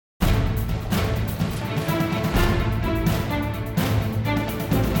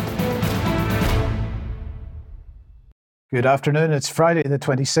Good afternoon. It's Friday, the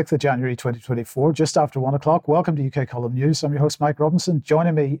 26th of January, 2024, just after 1 o'clock. Welcome to UK Column News. I'm your host, Mike Robinson.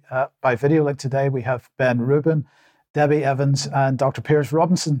 Joining me by video link today, we have Ben Rubin, Debbie Evans, and Dr. Piers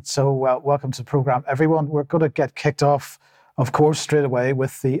Robinson. So welcome to the programme, everyone. We're going to get kicked off, of course, straight away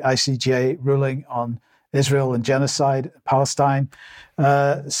with the ICJ ruling on Israel and genocide, Palestine.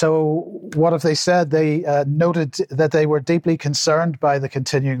 So what have they said? They noted that they were deeply concerned by the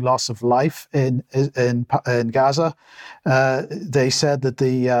continuing loss of life in Gaza. They said that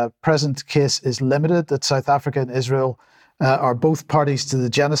the present case is limited, that South Africa and Israel are both parties to the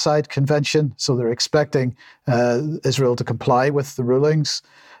Genocide Convention, so they're expecting Israel to comply with the rulings.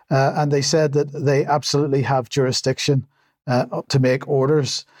 And they said that they absolutely have jurisdiction to make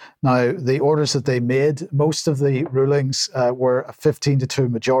orders. Now, the orders that they made, most of the rulings were a 15-2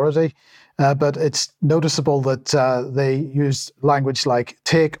 majority, but it's noticeable that they used language like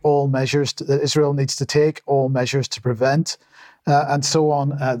take all measures, that Israel needs to take all measures to prevent, and so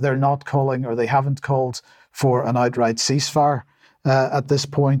on. They're not calling, or they haven't called for an outright ceasefire at this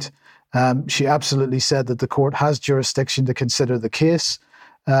point. She absolutely said that the court has jurisdiction to consider the case.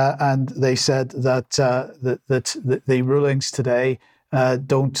 And they said that the rulings today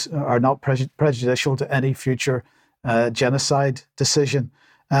are not prejudicial to any future genocide decision.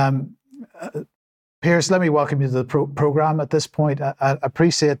 Piers, let me welcome you to the program at this point. I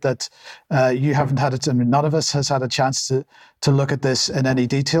appreciate that you haven't had it, and none of us has had a chance to look at this in any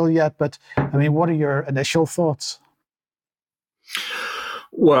detail yet. But I mean, what are your initial thoughts?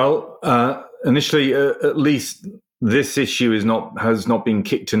 Well, initially, at least, this issue has not been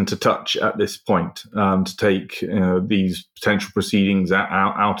kicked into touch at this point to take these potential proceedings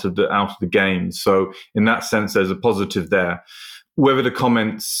out of the game. So in that sense, there's a positive there. Whether the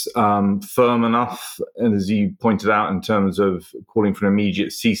comments firm enough, and as you pointed out, in terms of calling for an immediate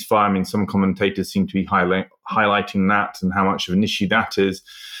ceasefire, I mean, some commentators seem to be highlighting that and how much of an issue that is.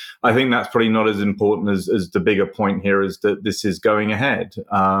 I think that's probably not as important as the bigger point here is that this is going ahead,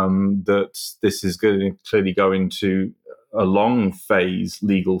 that this is going to clearly go into a long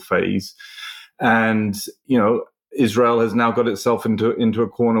legal phase. And, Israel has now got itself into a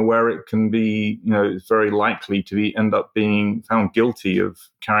corner where it can be, it's very likely to end up being found guilty of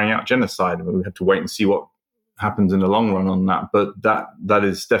carrying out genocide. I mean, we have to wait and see what happens in the long run on that, but that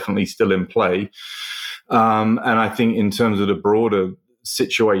is definitely still in play. And I think in terms of the broader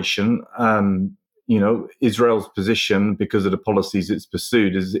situation, Israel's position, because of the policies it's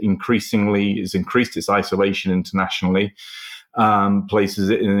pursued, has increased its isolation internationally, places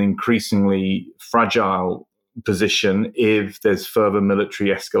it in an increasingly fragile position if there's further military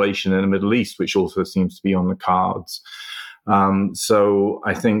escalation in the Middle East, which also seems to be on the cards. So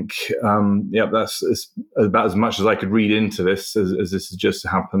I think, that's about as much as I could read into this as this has just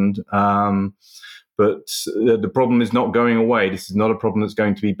happened. But the problem is not going away. This is not a problem that's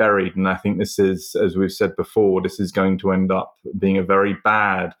going to be buried. And I think this is, as we've said before, this is going to end up being a very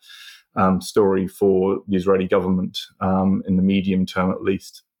bad story for the Israeli government in the medium term, at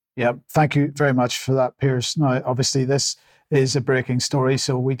least. Yeah, thank you very much for that, Piers. Now, obviously, this is a breaking story,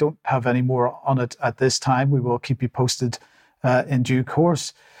 so we don't have any more on it at this time. We will keep you posted in due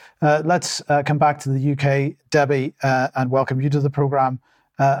course. Let's come back to the UK, Debbie, and welcome you to the programme.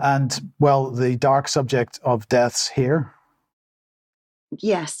 The dark subject of deaths here.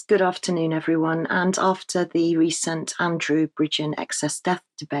 Yes, good afternoon, everyone. And after the recent Andrew Bridgen excess death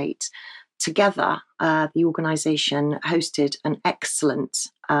debate, together, the organisation hosted an excellent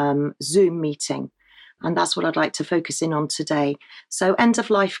Zoom meeting. And that's what I'd like to focus in on today. So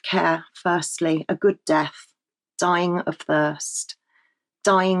end-of-life care, firstly, a good death, dying of thirst,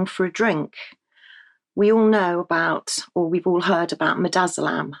 dying for a drink. We all know about, or we've all heard about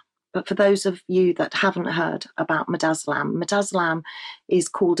midazolam, but for those of you that haven't heard about midazolam is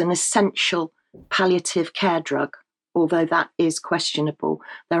called an essential palliative care drug, although that is questionable.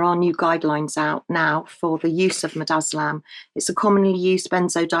 There are new guidelines out now for the use of midazolam. It's a commonly used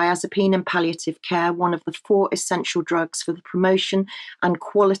benzodiazepine in palliative care, one of the 4 essential drugs for the promotion and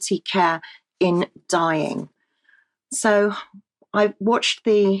quality care in dying. So I watched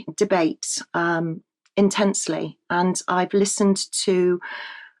the debate intensely, and I've listened to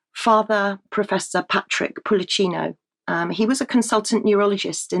Father Professor Patrick Pulicino. He was a consultant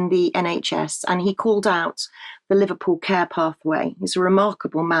neurologist in the NHS, and he called out the Liverpool care pathway. He's a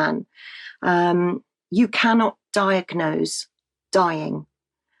remarkable man. You cannot diagnose dying.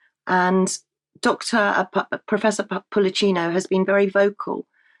 And Professor Pulicino has been very vocal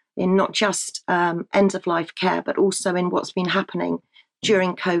in not just end-of-life care, but also in what's been happening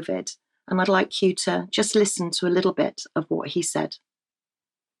during COVID. And I'd like you to just listen to a little bit of what he said.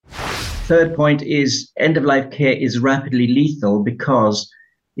 third point is end-of-life care is rapidly lethal because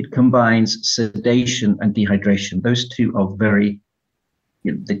it combines sedation and dehydration. Those two are very,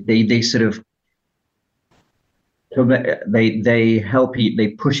 they sort of, they help, they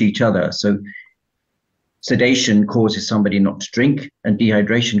push each other. So sedation causes somebody not to drink, and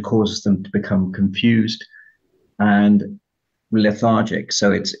dehydration causes them to become confused and lethargic.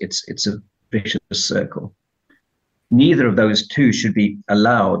 So it's a vicious circle. Neither of those two should be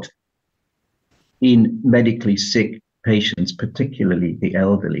allowed in medically sick patients, particularly the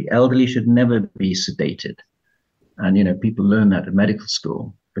elderly. Elderly should never be sedated. And, people learn that at medical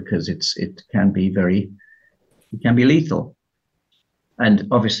school because it can be lethal. And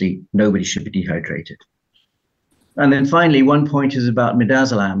obviously nobody should be dehydrated. And then finally, one point is about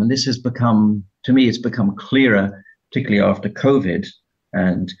midazolam. And this has become, to me, it's become clearer, particularly after COVID.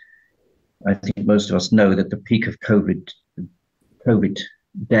 And I think most of us know that the peak of COVID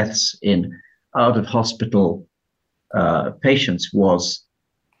deaths in out of hospital patients was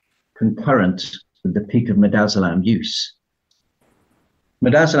concurrent with the peak of midazolam use.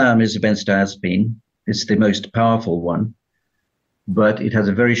 Midazolam is a benzodiazepine. It's the most powerful one, but it has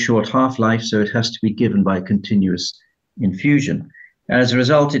a very short half-life, so it has to be given by continuous infusion. And as a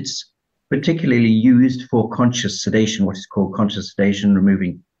result, it's particularly used for conscious sedation, what is called conscious sedation,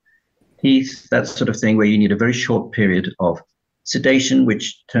 removing teeth, that sort of thing, where you need a very short period of sedation,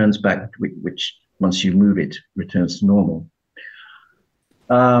 which turns back, which once you move it, returns to normal.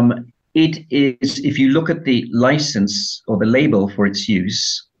 It is, if you look at the license or the label for its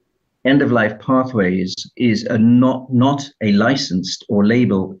use, end-of-life pathways is not a licensed or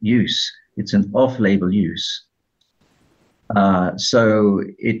label use. It's an off-label use. So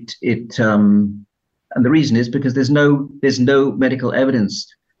and the reason is because there's no medical evidence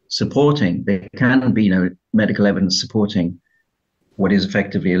supporting. There can be no medical evidence supporting what is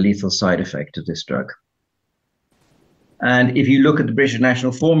effectively a lethal side effect of this drug. And if you look at the British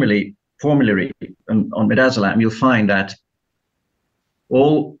National Formulary on midazolam, you'll find that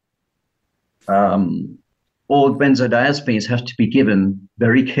all benzodiazepines have to be given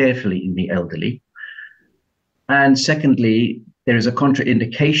very carefully in the elderly. And secondly, there is a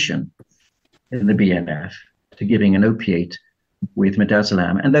contraindication in the BNF to giving an opiate with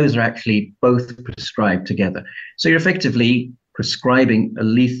midazolam, and those are actually both prescribed together. So you're effectively prescribing a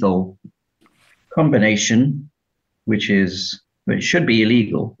lethal combination, which should be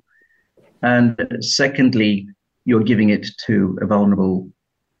illegal. And secondly, you're giving it to a vulnerable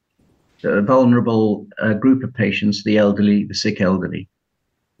group of patients, the elderly, the sick elderly.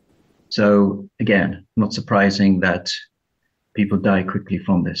 So again, not surprising that people die quickly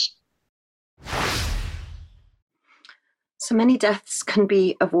from this. So many deaths can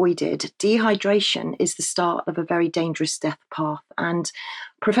be avoided. Dehydration is the start of a very dangerous death path. And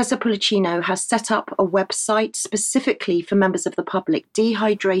Professor Pollicino has set up a website specifically for members of the public,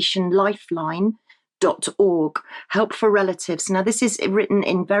 dehydrationlifeline.org, help for relatives. Now, this is written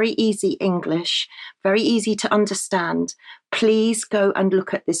in very easy English, very easy to understand. Please go and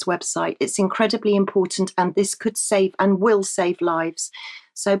look at this website. It's incredibly important, and this could save and will save lives.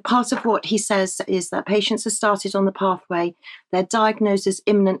 So part of what he says is that patients are started on the pathway. They're diagnosed as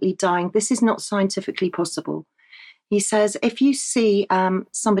imminently dying. This is not scientifically possible. He says, if you see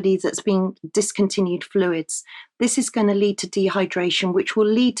somebody that's being discontinued fluids, this is going to lead to dehydration, which will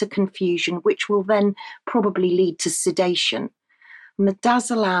lead to confusion, which will then probably lead to sedation.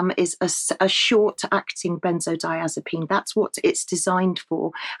 Midazolam is a short-acting benzodiazepine. That's what it's designed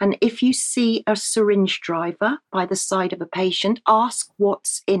for. And if you see a syringe driver by the side of a patient, ask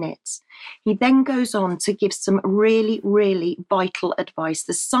what's in it. He then goes on to give some really, really vital advice.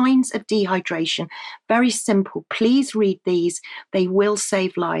 The signs of dehydration, very simple. Please read these. They will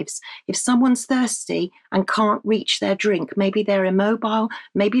save lives. If someone's thirsty and can't reach their drink, maybe they're immobile,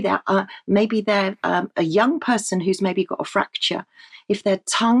 maybe they're a young person who's maybe got a fracture. If their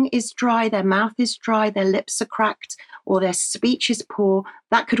tongue is dry, their mouth is dry, their lips are cracked, or their speech is poor,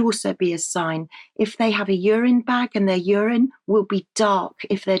 that could also be a sign. If they have a urine bag and their urine will be dark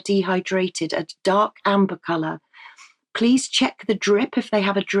if they're dehydrated, a dark amber color. Please check the drip if they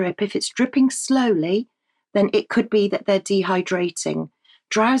have a drip. If it's dripping slowly, then it could be that they're dehydrating.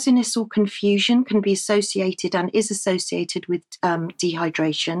 Drowsiness or confusion can be associated and is associated with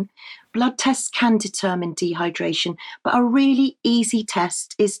dehydration. Blood tests can determine dehydration, but a really easy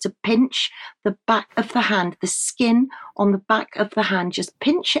test is to pinch the back of the hand, the skin on the back of the hand, just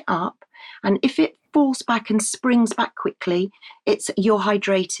pinch it up. And if it falls back and springs back quickly, you're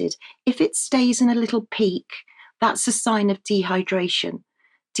hydrated. If it stays in a little peak, that's a sign of dehydration.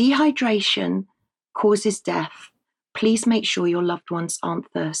 Dehydration causes death. Please make sure your loved ones aren't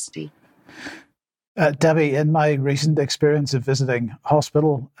thirsty. Debbie, in my recent experience of visiting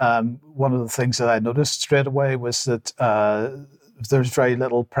hospital, one of the things that I noticed straight away was that there's very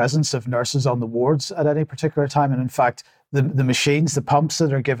little presence of nurses on the wards at any particular time. And in fact, the machines, the pumps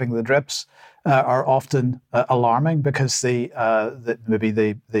that are giving the drips are often alarming because maybe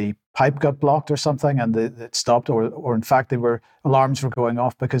the pipe got blocked or something and it stopped, or in fact alarms were going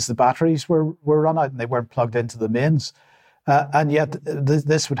off because the batteries were run out and they weren't plugged into the mains. And yet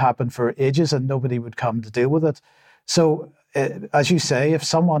this would happen for ages and nobody would come to deal with it. So as you say, if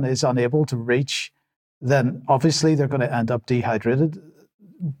someone is unable to reach, then obviously they're going to end up dehydrated.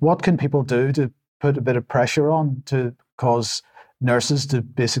 What can people do to put a bit of pressure on to cause nurses to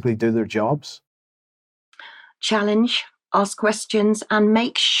basically do their jobs? Challenge, ask questions, and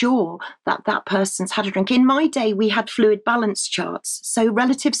make sure that that person's had a drink. In my day, we had fluid balance charts. So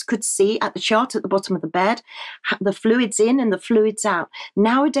relatives could see at the chart at the bottom of the bed, the fluids in and the fluids out.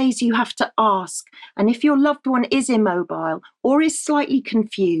 Nowadays, you have to ask. And if your loved one is immobile or is slightly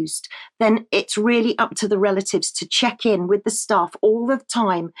confused, then it's really up to the relatives to check in with the staff all the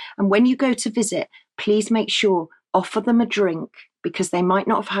time. And when you go to visit, please make sure, offer them a drink, because they might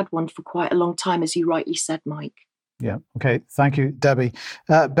not have had one for quite a long time, as you rightly said, Mike. Yeah. Okay. Thank you, Debbie.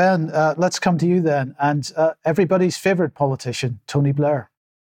 Ben, let's come to you then. And everybody's favourite politician, Tony Blair.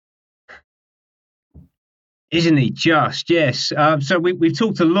 Isn't he just? Yes. So we've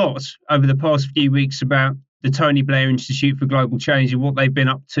talked a lot over the past few weeks about the Tony Blair Institute for Global Change and what they've been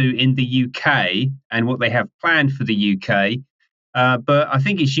up to in the UK and what they have planned for the UK. But I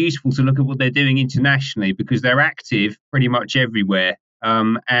think it's useful to look at what they're doing internationally because they're active pretty much everywhere.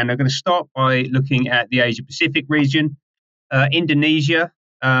 And I'm going to start by looking at the Asia Pacific region, Indonesia.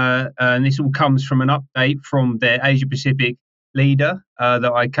 And this all comes from an update from their Asia Pacific leader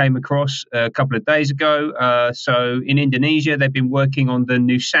that I came across a couple of days ago. So in Indonesia, they've been working on the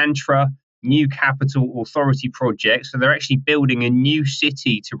Nusantara New Capital Authority project. So they're actually building a new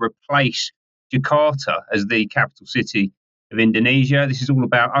city to replace Jakarta as the capital city of Indonesia. This is all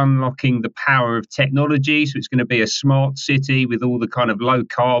about unlocking the power of technology. So it's going to be a smart city with all the kind of low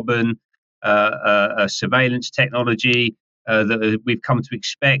carbon surveillance technology that we've come to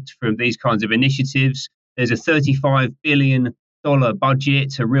expect from these kinds of initiatives. There's a $35 billion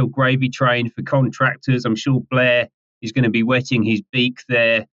budget, a real gravy train for contractors. I'm sure Blair is going to be wetting his beak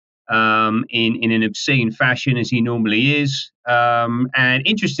there in an obscene fashion, as he normally is. And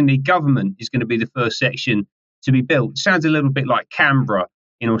interestingly, government is going to be the first section to be built. It sounds a little bit like Canberra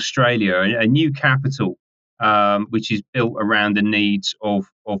in Australia, a new capital which is built around the needs of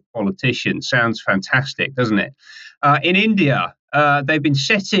politicians. Sounds fantastic, doesn't it? In India, they've been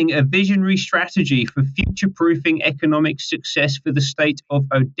setting a visionary strategy for future-proofing economic success for the state of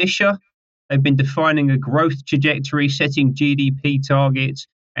Odisha. They've been defining a growth trajectory, setting GDP targets,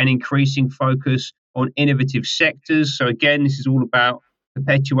 and increasing focus on innovative sectors. So again, this is all about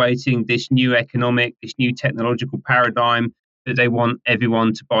perpetuating this new economic, this new technological paradigm that they want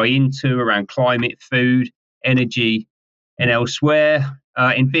everyone to buy into around climate, food, energy, and elsewhere.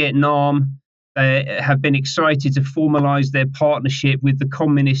 In Vietnam, they have been excited to formalize their partnership with the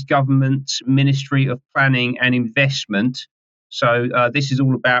Communist government's Ministry of Planning and Investment. So this is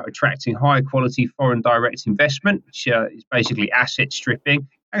all about attracting high quality foreign direct investment, which is basically asset stripping.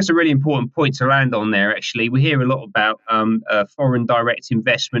 That's a really important point to land on there, actually. We hear a lot about foreign direct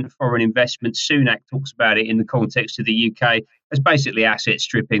investment, foreign investment. Sunak talks about it in the context of the UK. That's basically asset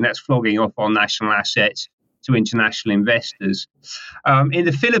stripping. That's flogging off our national assets to international investors. In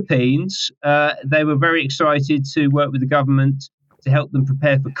the Philippines, they were very excited to work with the government to help them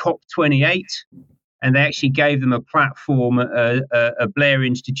prepare for COP28. And they actually gave them a platform, a Blair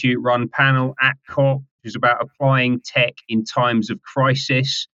Institute-run panel at COP, which is about applying tech in times of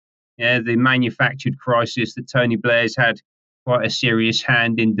crisis. Yeah, the manufactured crisis that Tony Blair's had quite a serious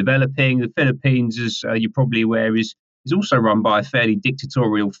hand in developing. The Philippines, as you're probably aware, is also run by a fairly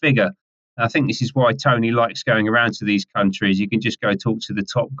dictatorial figure. I think this is why Tony likes going around to these countries. You can just go talk to the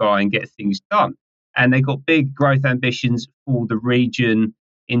top guy and get things done. And they've got big growth ambitions for the region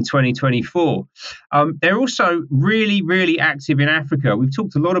in 2024. They're also really, really active in Africa. We've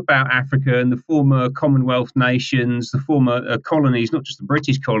talked a lot about Africa and the former Commonwealth nations, the former colonies, not just the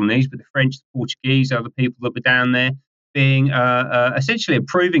British colonies, but the French, the Portuguese, other people that were down there, being essentially a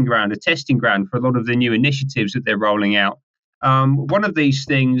proving ground, a testing ground for a lot of the new initiatives that they're rolling out. One of these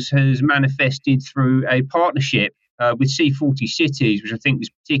things has manifested through a partnership with C40 Cities, which I think is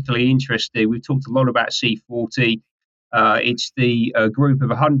particularly interesting. We've talked a lot about C40. It's the group of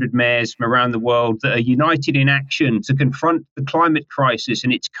 100 mayors from around the world that are united in action to confront the climate crisis,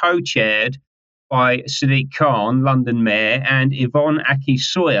 and it's co-chaired by Sadiq Khan, London Mayor, and Yvonne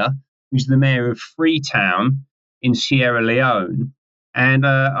Aki-Sawyerr, who's the mayor of Freetown in Sierra Leone. And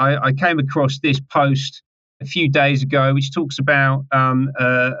I came across this post a few days ago, which talks about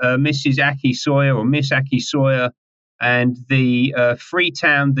Mrs. Aki Sawyer or Miss Aki Sawyer and the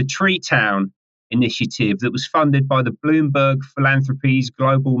Freetown, the Tree Town initiative that was funded by the Bloomberg Philanthropies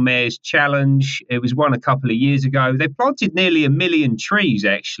Global Mayor's Challenge. It was won a couple of years ago. They planted nearly 1 million trees,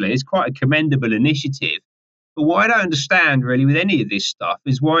 actually. It's quite a commendable initiative. But what I don't understand really with any of this stuff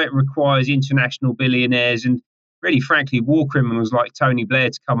is why it requires international billionaires and really, frankly, war criminals like Tony Blair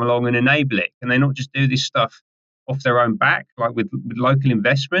to come along and enable it. Can they not just do this stuff off their own back, like with local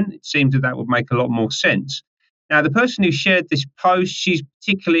investment? It seems that would make a lot more sense. Now, the person who shared this post, she's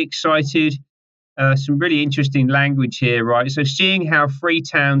particularly excited. Some really interesting language here, right? So seeing how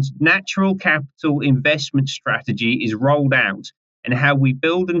Freetown's natural capital investment strategy is rolled out and how we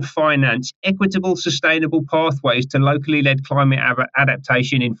build and finance equitable, sustainable pathways to locally led climate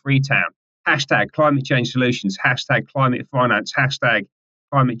adaptation in Freetown. Hashtag climate change solutions, hashtag climate finance, hashtag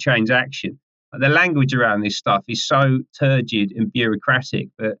climate change action. The language around this stuff is so turgid and bureaucratic,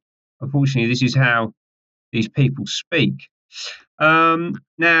 but unfortunately, this is how these people speak.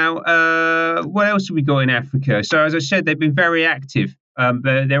 Now, what else have we got in Africa? So, as I said, they've been very active.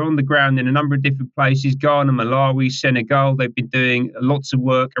 They're on the ground in a number of different places, Ghana, Malawi, Senegal. They've been doing lots of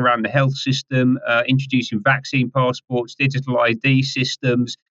work around the health system, introducing vaccine passports, digital ID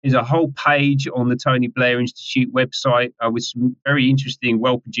systems. There's a whole page on the Tony Blair Institute website with some very interesting,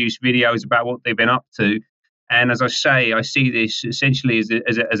 well-produced videos about what they've been up to. And as I say, I see this essentially as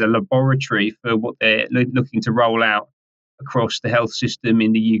a laboratory for what they're looking to roll out across the health system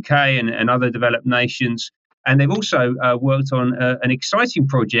in the UK and other developed nations. And they've also worked on an exciting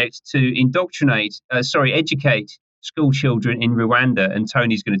project to educate school children in Rwanda. And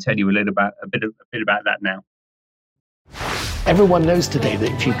Tony's going to tell you a bit about that now. Everyone knows today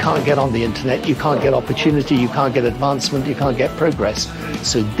that if you can't get on the internet, you can't get opportunity, you can't get advancement, you can't get progress.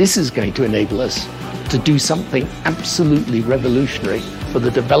 So this is going to enable us to do something absolutely revolutionary for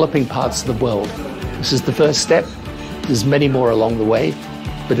the developing parts of the world. This is the first step. There's many more along the way,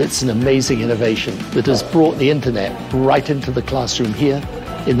 but it's an amazing innovation that has brought the internet right into the classroom here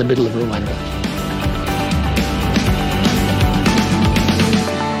in the middle of Rwanda.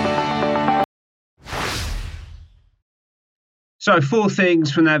 So 4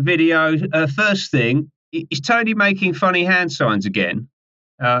 things from that video. First thing, is Tony making funny hand signs again?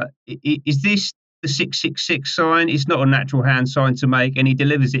 Is this the 666 sign? It's not a natural hand sign to make, and he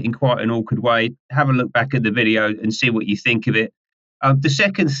delivers it in quite an awkward way. Have a look back at the video and see what you think of it. The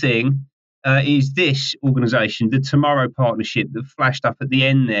second thing is this organisation, the Tomorrow Partnership, that flashed up at the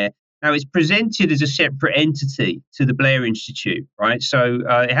end there. Now, it's presented as a separate entity to the Blair Institute, right? So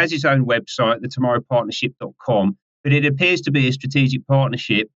it has its own website, thetomorrowpartnership.com. But it appears to be a strategic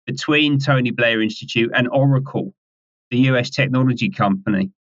partnership between Tony Blair Institute and Oracle, the US technology company.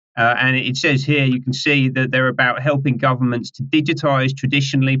 And it says here, you can see that they're about helping governments to digitize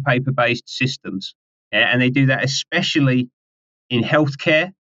traditionally paper-based systems. And they do that especially in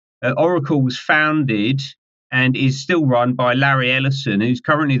healthcare. Oracle was founded and is still run by Larry Ellison, who's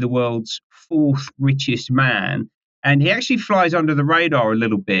currently the world's 4th richest man. And he actually flies under the radar a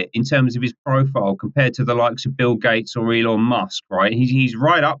little bit in terms of his profile compared to the likes of Bill Gates or Elon Musk, right? He's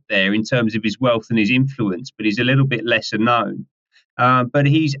right up there in terms of his wealth and his influence, but he's a little bit lesser known. But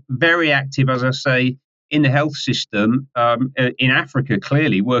he's very active, as I say, in the health system in Africa,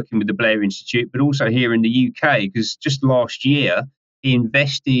 clearly working with the Blair Institute, but also here in the UK, because just last year he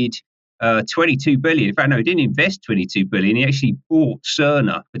invested 22 billion. In fact, no, he didn't invest 22 billion. He actually bought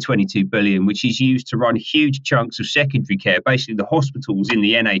Cerner for 22 billion, which is used to run huge chunks of secondary care. Basically, the hospitals in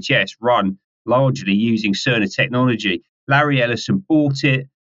the NHS run largely using Cerner technology. Larry Ellison bought it.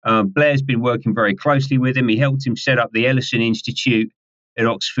 Blair's been working very closely with him. He helped him set up the Ellison Institute at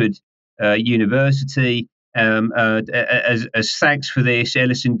Oxford University. As thanks for this,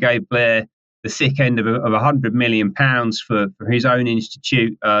 Ellison gave Blair the thick end of £100 million for his own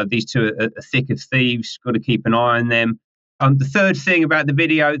institute. These two are thick of thieves. Got to keep an eye on them. The third thing about the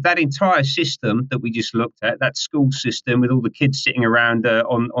video, that entire system that we just looked at, that school system with all the kids sitting around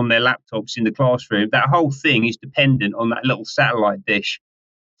on their laptops in the classroom, that whole thing is dependent on that little satellite dish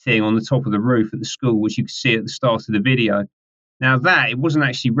thing on the top of the roof at the school, which you can see at the start of the video. Now it wasn't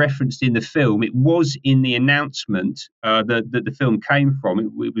actually referenced in the film. It was in the announcement that the film came from.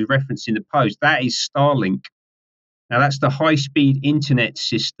 It was referenced in the post. That is Starlink. Now that's the high-speed internet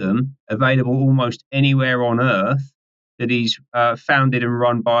system available almost anywhere on Earth that is founded and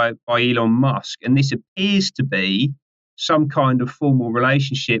run by Elon Musk. And this appears to be some kind of formal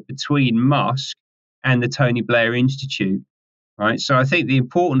relationship between Musk and the Tony Blair Institute. right? So I think the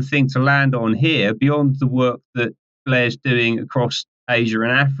important thing to land on here, beyond the work that Blair's doing across Asia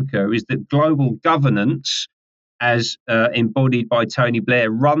and Africa, is that global governance, as embodied by Tony Blair,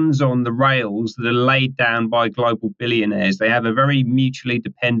 runs on the rails that are laid down by global billionaires. They have a very mutually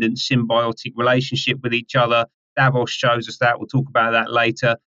dependent, symbiotic relationship with each other. Davos shows us that. We'll talk about that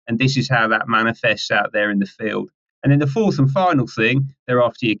later. And this is how that manifests out there in the field. And then the fourth and final thing, they're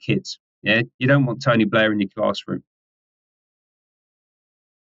after your kids. Yeah, you don't want Tony Blair in your classroom.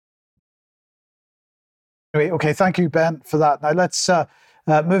 Okay, thank you, Ben, for that. Now let's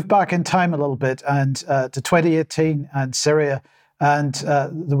move back in time a little bit and to 2018 and Syria. And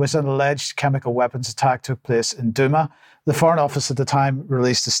there was an alleged chemical weapons attack took place in Douma. The Foreign Office at the time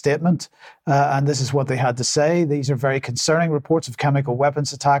released a statement, and this is what they had to say. These are very concerning reports of chemical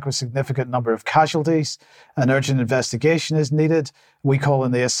weapons attack with significant number of casualties. An urgent investigation is needed. We call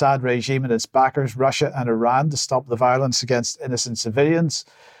on the Assad regime and its backers, Russia and Iran, to stop the violence against innocent civilians.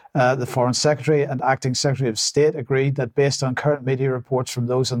 The Foreign Secretary and Acting Secretary of State agreed that based on current media reports from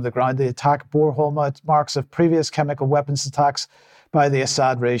those on the ground, the attack bore hallmarks of previous chemical weapons attacks by the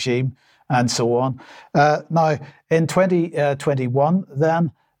Assad regime, and so on. Now, in 2021,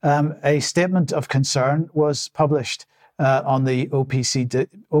 then, a statement of concern was published on the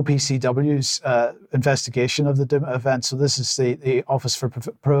OPCW's investigation of the Douma event. So this is the Office for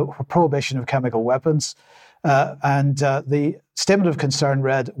Prohibition of Chemical Weapons. And the statement of concern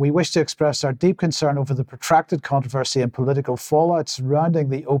read, "We wish to express our deep concern over the protracted controversy and political fallout surrounding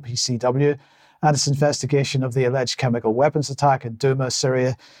the OPCW and its investigation of the alleged chemical weapons attack in Douma,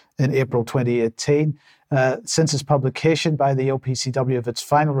 Syria in April 2018. Since its publication by the OPCW of its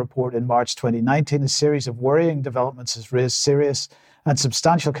final report in March 2019, a series of worrying developments has raised serious and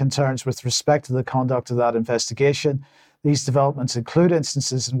substantial concerns with respect to the conduct of that investigation. These developments include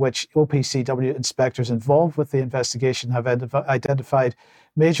instances in which OPCW inspectors involved with the investigation have identified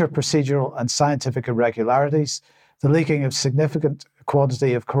major procedural and scientific irregularities, the leaking of significant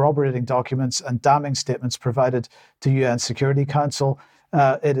quantity of corroborating documents and damning statements provided to UN Security Council.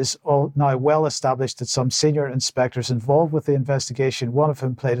 It is now well established that some senior inspectors involved with the investigation, one of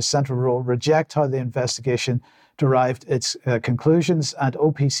whom played a central role, reject how the investigation derived its conclusions, and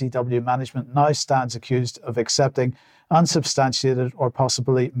OPCW management now stands accused of accepting unsubstantiated or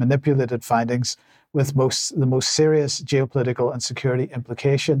possibly manipulated findings with the most serious geopolitical and security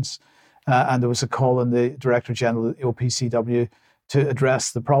implications." And there was a call on the Director General of the OPCW to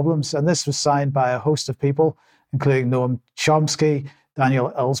address the problems. And this was signed by a host of people, including Noam Chomsky,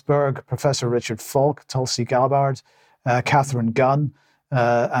 Daniel Ellsberg, Professor Richard Falk, Tulsi Gabbard, Catherine Gunn,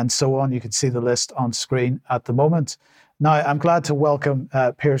 and so on. You can see the list on screen at the moment. Now, I'm glad to welcome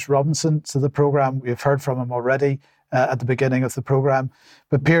Piers Robinson to the programme. We've heard from him already at the beginning of the programme.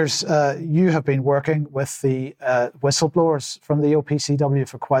 But Piers, you have been working with the whistleblowers from the OPCW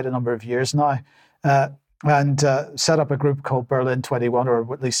for quite a number of years now, and set up a group called Berlin 21,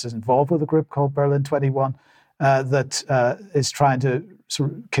 or at least is involved with a group called Berlin 21, that is trying to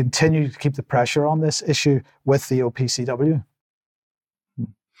sort of continue to keep the pressure on this issue with the OPCW.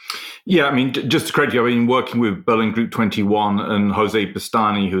 Yeah, I mean, just to correct you, I've been working with Berlin Group 21 and Jose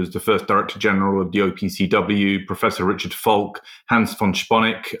Bastani, who is the first Director General of the OPCW, Professor Richard Falk, Hans von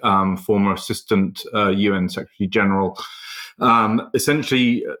Sponeck, former Assistant UN Secretary General,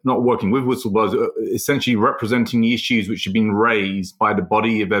 essentially not working with whistleblowers, essentially representing the issues which have been raised by the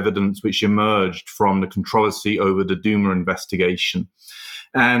body of evidence which emerged from the controversy over the Douma investigation.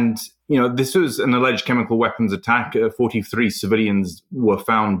 And, you know, this was an alleged chemical weapons attack. 43 civilians were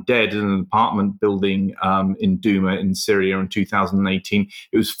found dead in an apartment building in Douma in Syria in 2018.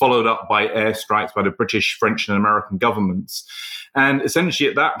 It was followed up by airstrikes by the British, French, and American governments. And essentially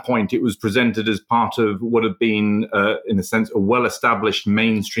at that point, it was presented as part of what had been, in a sense, a well-established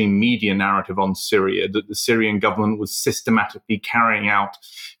mainstream media narrative on Syria, that the Syrian government was systematically carrying out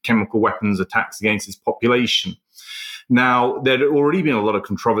chemical weapons attacks against its population. Now, there had already been a lot of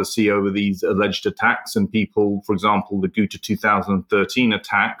controversy over these alleged attacks, and people, for example, the Ghouta 2013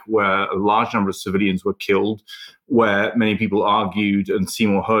 attack, where a large number of civilians were killed, where many people argued, and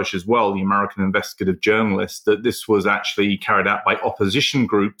Seymour Hersh as well, the American investigative journalist, that this was actually carried out by opposition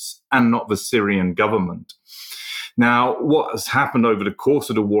groups and not the Syrian government. Now, what has happened over the course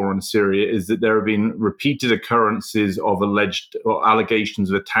of the war in Syria is that there have been repeated occurrences of alleged or allegations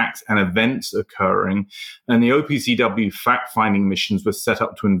of attacks and events occurring, and the OPCW fact-finding missions were set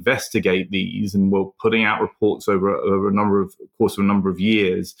up to investigate these and were putting out reports over a number of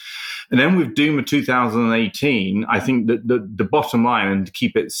years. And then with Douma 2018, I think that the bottom line, and to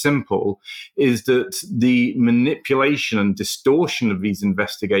keep it simple, is that the manipulation and distortion of these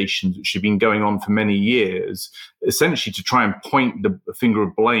investigations, which have been going on for many years, essentially to try and point the finger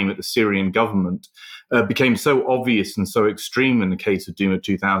of blame at the Syrian government, became so obvious and so extreme in the case of Duma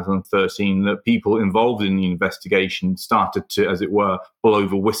 2013 that people involved in the investigation started to, as it were, blow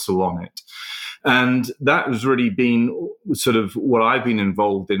the whistle on it. And that has really been sort of what I've been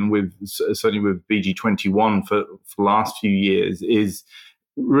involved in with, certainly with BG21 for the last few years, is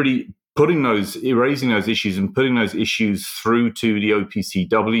really erasing those issues and putting those issues through to the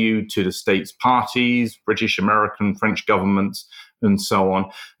OPCW, to the states parties, British, American, French governments, and so on,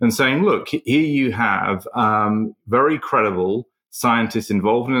 and saying, look, here you have very credible scientists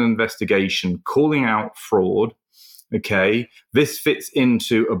involved in an investigation calling out fraud. Okay, this fits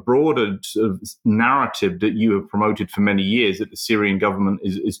into a broader sort of narrative that you have promoted for many years, that the Syrian government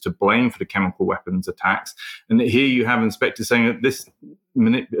is to blame for the chemical weapons attacks. And here you have inspectors saying that this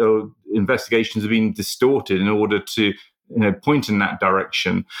investigations have been distorted in order to point in that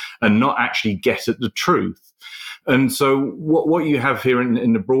direction and not actually get at the truth. And so what you have here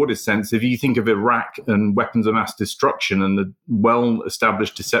in the broadest sense, if you think of Iraq and weapons of mass destruction and the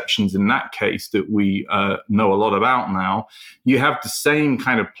well-established deceptions in that case that we know a lot about now, you have the same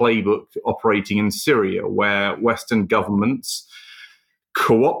kind of playbook operating in Syria, where Western governments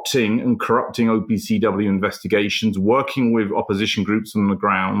co-opting and corrupting OPCW investigations, working with opposition groups on the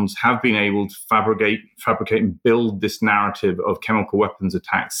grounds, have been able to fabricate and build this narrative of chemical weapons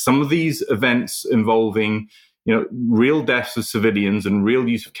attacks. Some of these events involving real deaths of civilians and real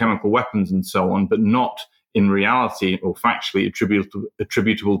use of chemical weapons and so on, but not in reality or factually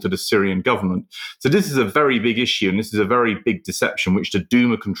attributable to the Syrian government. So this is a very big issue, and this is a very big deception, which the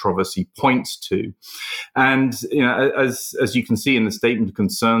Duma controversy points to. And as you can see in the statement of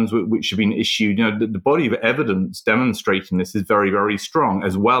concerns which have been issued, the body of evidence demonstrating this is very, very strong,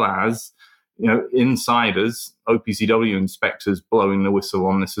 as well as insiders, OPCW inspectors blowing the whistle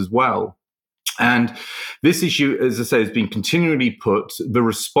on this as well. And this issue, as I say, has been continually put. The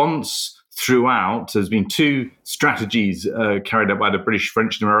response throughout has been two strategies carried out by the British,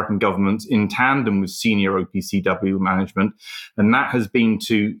 French, and American governments in tandem with senior OPCW management. And that has been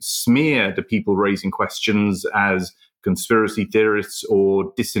to smear the people raising questions as conspiracy theorists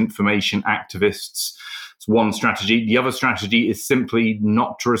or disinformation activists. It's one strategy. The other strategy is simply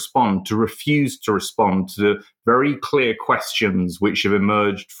not to respond, to refuse to respond to the very clear questions which have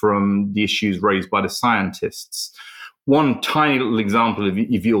emerged from the issues raised by the scientists. One tiny little example,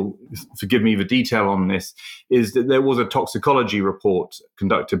 if you'll forgive me the detail on this, is that there was a toxicology report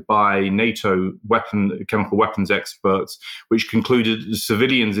conducted by NATO chemical weapons experts, which concluded that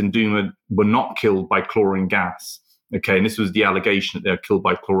civilians in Duma were not killed by chlorine gas. Okay, and this was the allegation that they were killed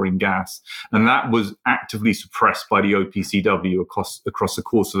by chlorine gas. And that was actively suppressed by the OPCW across the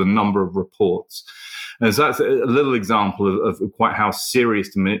course of a number of reports. And so that's a little example of quite how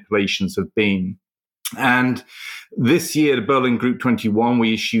serious the manipulations have been. And this year, the Berlin Group 21,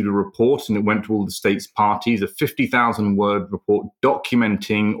 we issued a report, and it went to all the states parties, a 50,000-word report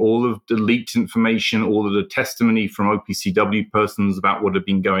documenting all of the leaked information, all of the testimony from OPCW persons about what had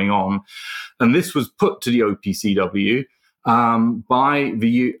been going on. And this was put to the OPCW by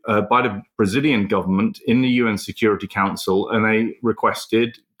the Brazilian government in the UN Security Council, and they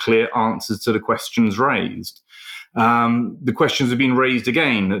requested clear answers to the questions raised. The questions have been raised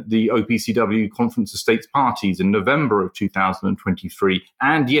again at the OPCW Conference of States Parties in November of 2023,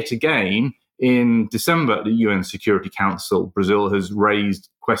 and yet again in December at the UN Security Council. Brazil has raised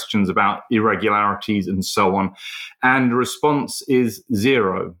questions about irregularities and so on, and the response is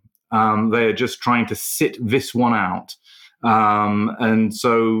zero. They are just trying to sit this one out. And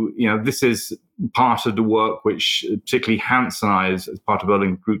so, this is part of the work which particularly Hans and I, as part of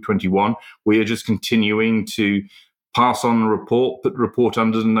Berlin Group 21, we are just continuing to pass on the report, put the report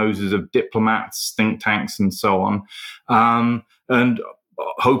under the noses of diplomats, think tanks, and so on, and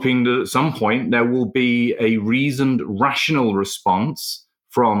hoping that at some point there will be a reasoned, rational response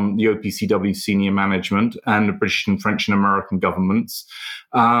from the OPCW senior management and the British and French and American governments,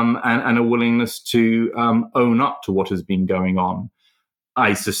 and a willingness to own up to what has been going on.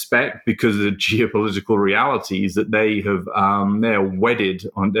 I suspect because of the geopolitical realities that they're wedded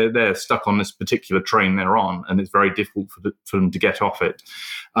on, they're stuck on this particular train they're on, and it's very difficult for them to get off it.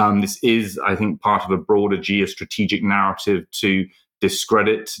 This is, I think, part of a broader geostrategic narrative to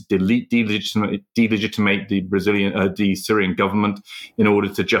discredit, delegitimate the Syrian government in order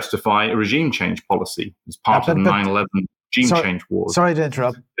to justify a regime change policy as part of the 9/11 regime change wars. Sorry to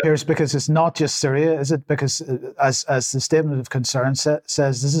interrupt, Piers, because it's not just Syria, is it? Because as the statement of concern says,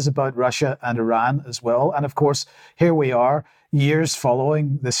 this is about Russia and Iran as well. And of course, here we are, years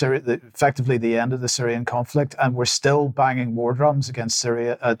following effectively the end of the Syrian conflict, and we're still banging war drums against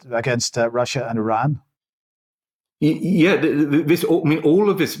Russia and Iran. Yeah,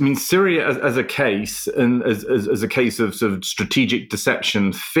 all of this. I mean, Syria as a case, and as a case of sort of strategic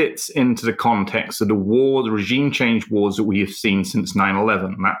deception, fits into the context of the regime change wars that we have seen since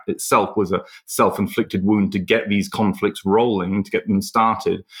 9/11. That itself was a self-inflicted wound to get these conflicts rolling, to get them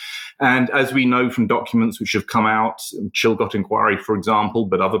started. And as we know from documents which have come out, Chilcot Inquiry, for example,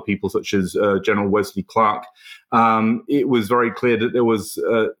 but other people such as General Wesley Clark, it was very clear that there was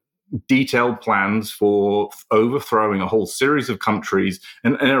detailed plans for overthrowing a whole series of countries,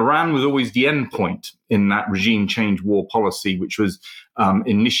 and Iran was always the end point in that regime change war policy, which was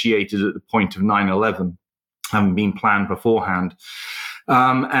initiated at the point of 9/11, having been planned beforehand.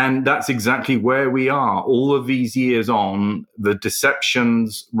 And that's exactly where we are. All of these years on, the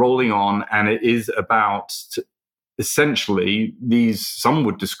deception's rolling on, and it is about essentially these, some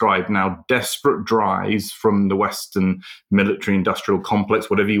would describe now, desperate drives from the Western military-industrial complex,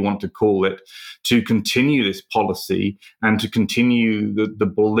 whatever you want to call it, to continue this policy and to continue the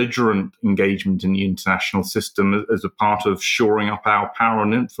belligerent engagement in the international system as a part of shoring up our power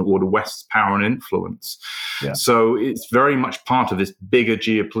and influence, or the West's power and influence. Yeah. So it's very much part of this bigger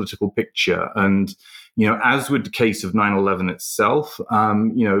geopolitical picture. And as with the case of 9/11 itself,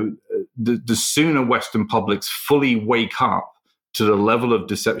 the sooner Western publics fully wake up to the level of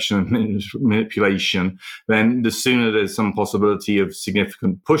deception and manipulation, then the sooner there's some possibility of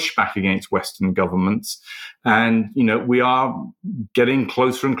significant pushback against Western governments. And, we are getting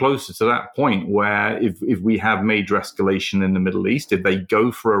closer and closer to that point where if we have major escalation in the Middle East, if they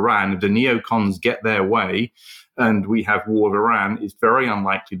go for Iran, if the neocons get their way, and we have war with Iran, it's very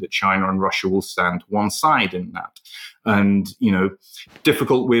unlikely that China and Russia will stand to one side in that. And,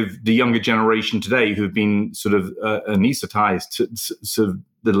 difficult with the younger generation today who've been sort of anesthetized to sort of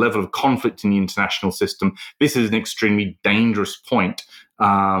the level of conflict in the international system. This is an extremely dangerous point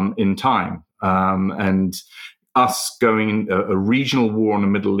in time. And us going in a regional war in the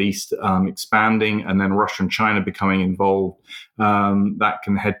Middle East, expanding, and then Russia and China becoming involved, that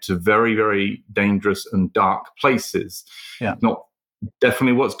can head to very, very dangerous and dark places. Yeah. Not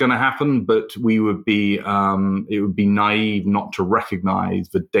definitely what's going to happen, but it would be naive not to recognize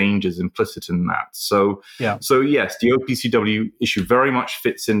the dangers implicit in that. So yes, the OPCW issue very much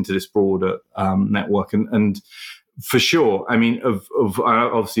fits into this broader network, and for sure, I mean, I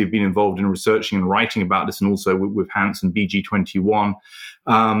obviously have been involved in researching and writing about this, and also with Hans and BG21.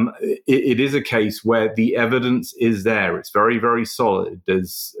 It is a case where the evidence is there. It's very, very solid.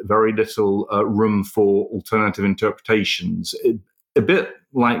 There's very little room for alternative interpretations. A bit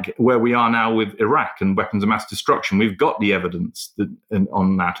like where we are now with Iraq and weapons of mass destruction. We've got the evidence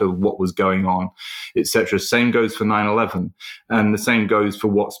on that of what was going on, etc. Same goes for 9/11, and the same goes for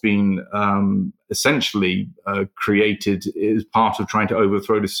what's been essentially created as part of trying to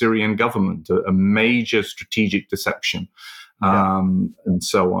overthrow the Syrian government, a major strategic deception, and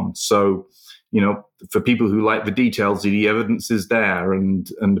so on. So, for people who like the details, the evidence is there,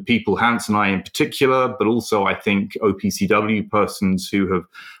 and the people, Hans and I in particular, but also I think OPCW persons who have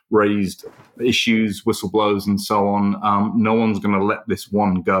raised issues, whistleblowers and so on, no one's going to let this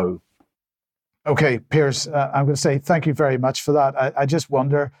one go. Okay, Piers, I'm going to say thank you very much for that. I just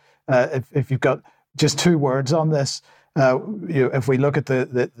wonder if you've got just 2 words on this. If we look at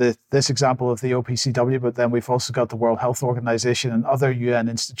this example of the OPCW, but then we've also got the World Health Organization and other UN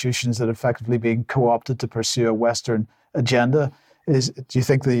institutions that are effectively being co-opted to pursue a Western agenda. Do you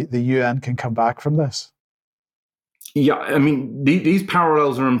think the UN can come back from this? Yeah, I mean, these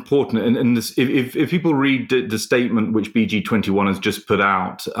parallels are important. And this, if people read the statement which BG21 has just put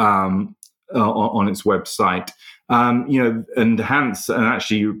out on its website, and Hans and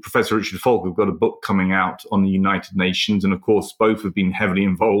actually Professor Richard Falk have got a book coming out on the United Nations. And of course, both have been heavily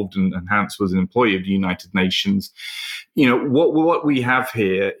involved, and Hans was an employee of the United Nations. What we have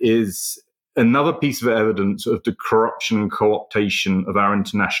here is another piece of evidence of the corruption and co-optation of our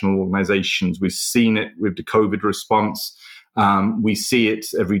international organizations. We've seen it with the COVID response. We see it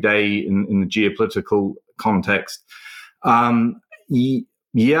every day in the geopolitical context. Can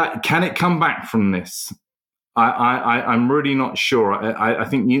it come back from this? I'm really not sure. I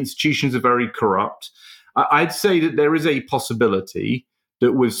think the institutions are very corrupt. I'd say that there is a possibility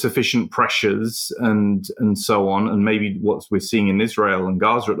that with sufficient pressures and so on, and maybe what we're seeing in Israel and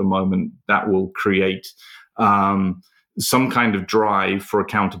Gaza at the moment, that will create some kind of drive for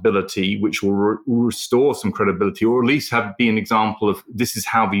accountability, which will restore some credibility, or at least be an example of this is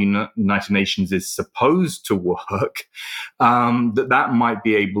how the United Nations is supposed to work, that might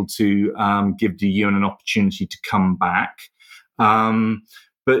be able to give the UN an opportunity to come back.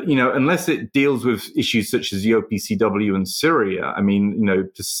 But, unless it deals with issues such as the OPCW and Syria, I mean,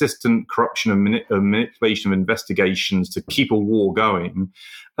 persistent corruption and manipulation of investigations to keep a war going,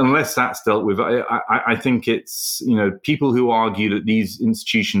 unless that's dealt with, I think it's, people who argue that these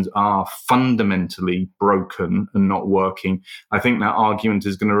institutions are fundamentally broken and not working, I think that argument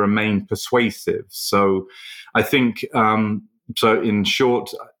is going to remain persuasive. So I think, so in short,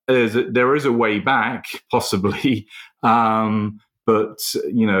 there is a way back, possibly, but,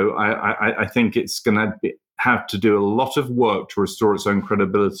 I think it's going to have to do a lot of work to restore its own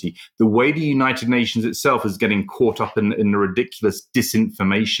credibility. The way the United Nations itself is getting caught up in the ridiculous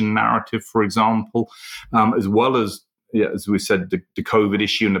disinformation narrative, for example, as well as, as we said, the COVID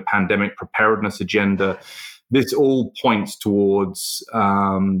issue and the pandemic preparedness agenda. This all points towards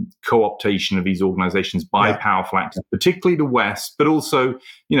co-optation of these organizations by powerful actors, particularly the West, but also,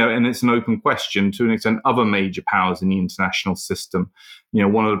 and it's an open question to an extent, other major powers in the international system.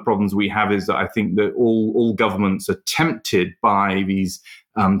 One of the problems we have is that I think that all governments are tempted by these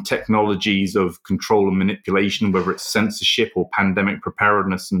technologies of control and manipulation, whether it's censorship or pandemic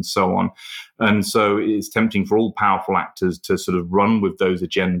preparedness and so on. And so it's tempting for all powerful actors to sort of run with those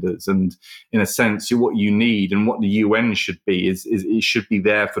agendas. And in a sense, what you need and what the UN should be is it should be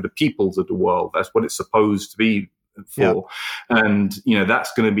there for the peoples of the world. That's what it's supposed to be for. Yeah. And,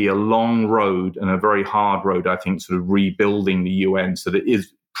 that's going to be a long road and a very hard road, I think, sort of rebuilding the UN so that it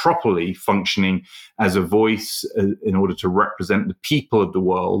is properly functioning as a voice in order to represent the people of the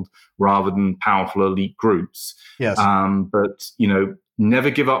world rather than powerful elite groups. Yes. But, never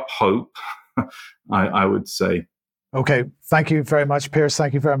give up hope, I would say. Okay. Thank you very much, Piers.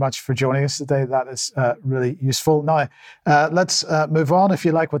 Thank you very much for joining us today. That is really useful. Now, let's move on. If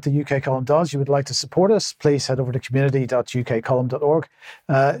you like what the UK Column does, you would like to support us, please head over to community.ukcolumn.org.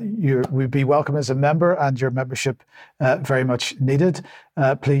 We'd be welcome as a member, and your membership very much needed.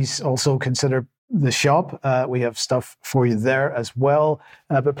 Please also consider the shop. We have stuff for you there as well.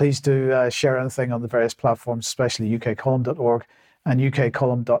 But please do share anything on the various platforms, especially ukcolumn.org and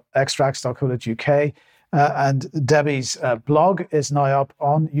ukcolumn.extracts.co.uk. And Debbie's blog is now up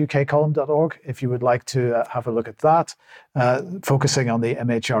on ukcolumn.org if you would like to have a look at that, focusing on the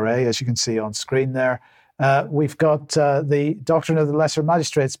MHRA, as you can see on screen there. We've got the Doctrine of the Lesser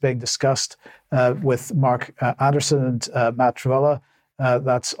Magistrates being discussed with Mark Anderson and Matt Trivella.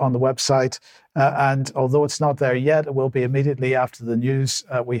 That's on the website. And although it's not there yet, it will be immediately after the news.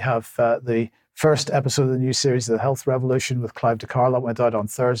 We have the first episode of the new series, The Health Revolution, with Clive DeCarlo, that went out on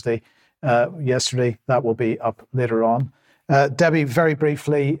Thursday. Yesterday. That will be up later on. Debbie, very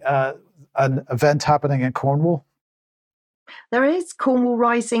briefly, an event happening in Cornwall. There is Cornwall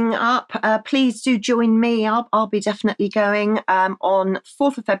Rising Up. Please do join me. I'll be definitely going on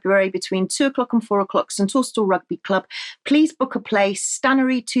 4th of February between 2 o'clock and 4 o'clock, St Austell Rugby Club. Please book a place,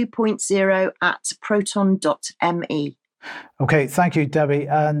 Stannery 2.0 at proton.me. Okay, thank you, Debbie.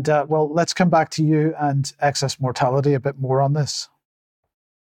 And well, let's come back to you and excess mortality a bit more on this.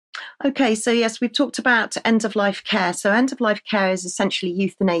 Okay, so yes, we've talked about end-of-life care. So end-of-life care is essentially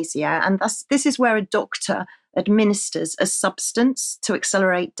euthanasia, and this is where a doctor administers a substance to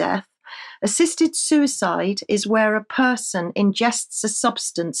accelerate death. Assisted suicide is where a person ingests a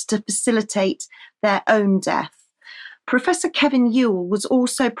substance to facilitate their own death. Professor Kevin Ewell was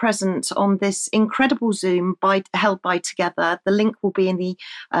also present on this incredible Zoom held by Together. The link will be in the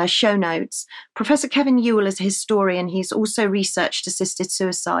show notes. Professor Kevin Ewell is a historian. He's also researched assisted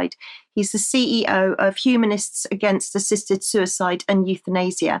suicide. He's the CEO of Humanists Against Assisted Suicide and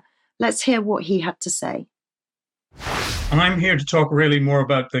Euthanasia. Let's hear what he had to say. I'm here to talk really more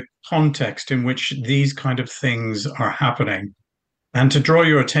about the context in which these kind of things are happening, and to draw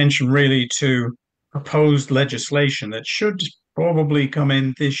your attention really to proposed legislation that should probably come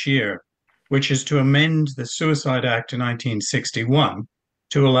in this year, which is to amend the Suicide Act of 1961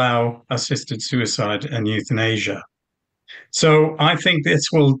 to allow assisted suicide and euthanasia. So I think this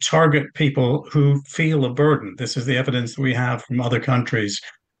will target people who feel a burden. This is the evidence that we have from other countries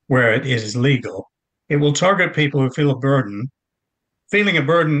where it is legal. It will target people who feel a burden. Feeling a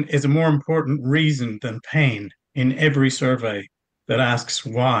burden is a more important reason than pain in every survey that asks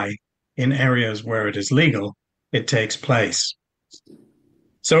why, in areas where it is legal, it takes place.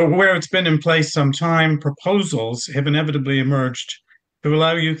 So where it's been in place some time, proposals have inevitably emerged to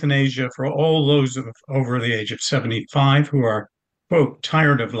allow euthanasia for all those over the age of 75 who are, quote,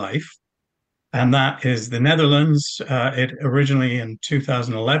 tired of life. And that is the Netherlands. It originally in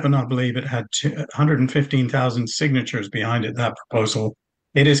 2011, I believe it had 115,000 signatures behind it, that proposal.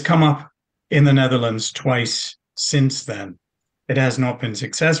 It has come up in the Netherlands twice since then. It has not been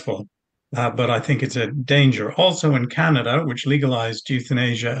successful. but I think it's a danger. Also in Canada, which legalized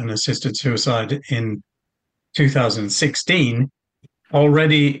euthanasia and assisted suicide in 2016,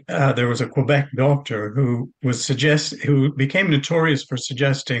 already there was a Quebec doctor who became notorious for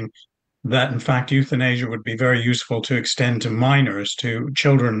suggesting that, in fact, euthanasia would be very useful to extend to minors, to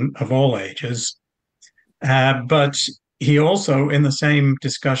children of all ages. But he also, in the same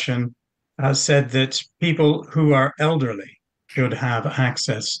discussion, said that people who are elderly should have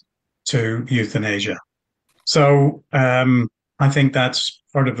access to euthanasia. So I think that's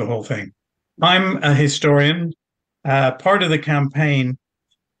part of the whole thing. I'm a historian. Part of the campaign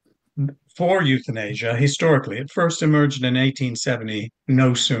for euthanasia, historically, it first emerged in 1870,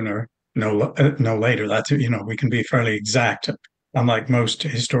 no sooner, no later. That's, we can be fairly exact, unlike most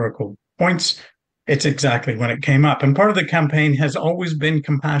historical points. It's exactly when it came up. And part of the campaign has always been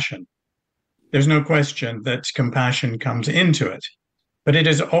compassion. There's no question that compassion comes into it, but it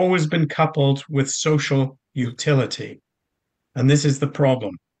has always been coupled with social utility. And this is the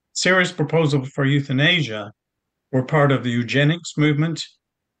problem. Serious proposals for euthanasia were part of the eugenics movement.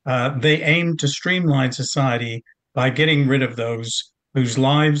 They aimed to streamline society by getting rid of those whose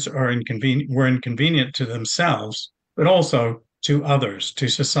lives were inconvenient to themselves, but also to others, to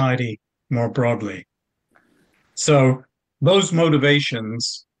society more broadly. So those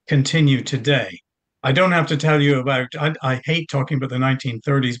motivations continue today. I don't have to tell you about, I hate talking about the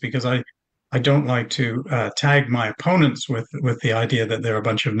 1930s because I don't like to tag my opponents with the idea that they're a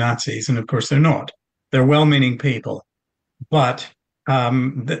bunch of Nazis. And of course, they're not. They're well-meaning people. But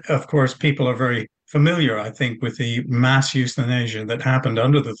of course, people are very familiar, I think, with the mass euthanasia that happened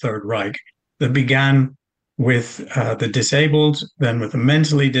under the Third Reich, that began with the disabled, then with the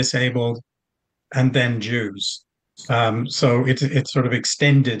mentally disabled, and then Jews. So it's sort of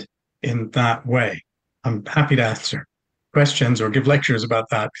extended in that way. I'm happy to answer questions or give lectures about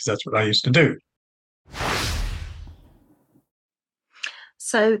that because that's what I used to do.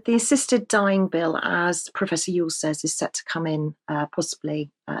 So the assisted dying bill, as Professor Yules says, is set to come in possibly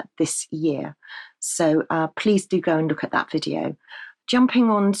this year. So please do go and look at that video. Jumping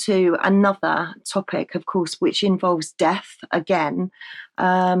on to another topic, of course, which involves death again,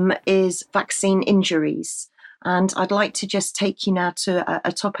 is vaccine injuries. And I'd like to just take you now to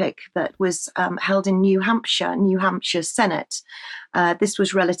a topic that was held in New Hampshire Senate. This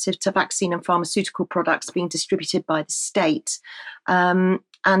was relative to vaccine and pharmaceutical products being distributed by the state.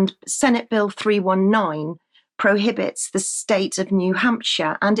 And Senate Bill 319 prohibits the state of New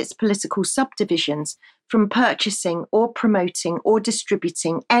Hampshire and its political subdivisions from purchasing or promoting or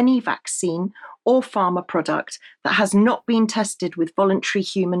distributing any vaccine or pharma product that has not been tested with voluntary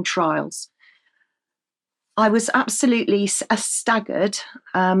human trials. I was absolutely staggered,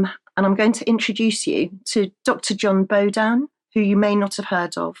 and I'm going to introduce you to Dr. John Bowdoin, who you may not have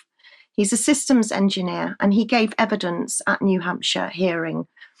heard of. He's a systems engineer, and he gave evidence at New Hampshire hearing.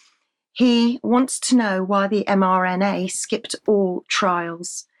 He wants to know why the mRNA skipped all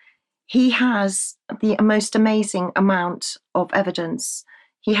trials. He has the most amazing amount of evidence.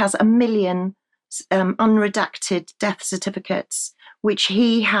 He has 1 million unredacted death certificates, which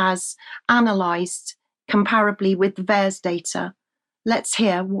he has analysed comparably with VAERS data. Let's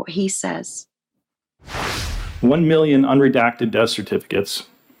hear what he says. 1 million unredacted death certificates,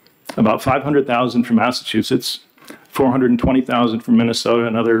 about 500,000 from Massachusetts, 420,000 from Minnesota,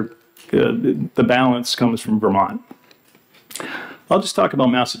 and the balance comes from Vermont. I'll just talk about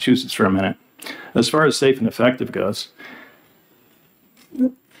Massachusetts for a minute. As far as safe and effective goes,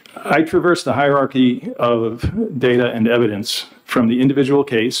 I traverse the hierarchy of data and evidence from the individual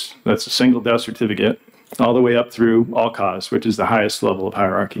case, that's a single death certificate, all the way up through all-cause, which is the highest level of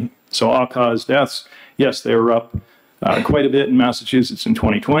hierarchy. So all-cause deaths, yes, they were up quite a bit in Massachusetts in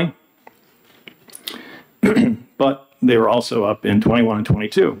 2020, but they were also up in 21 and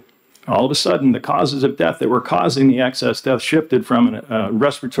 22. All of a sudden, the causes of death that were causing the excess death shifted from a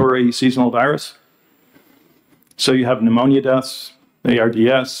respiratory seasonal virus. So you have pneumonia deaths,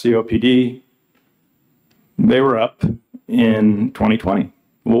 ARDS, COPD. They were up in 2020.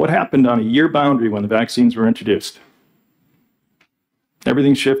 Well, what happened on a year boundary when the vaccines were introduced?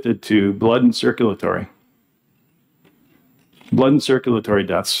 Everything shifted to blood and circulatory. Blood and circulatory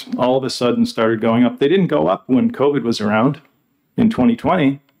deaths all of a sudden started going up. They didn't go up when COVID was around in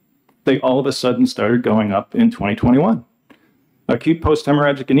 2020. They all of a sudden started going up in 2021. Acute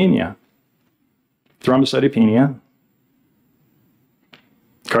post-hemorrhagic anemia, thrombocytopenia,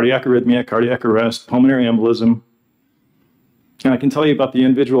 cardiac arrhythmia, cardiac arrest, pulmonary embolism. And I can tell you about the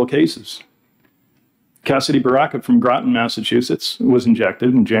individual cases. Cassidy Baraka from Groton, Massachusetts, was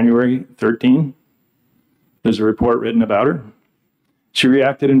injected in January 13. There's a report written about her. She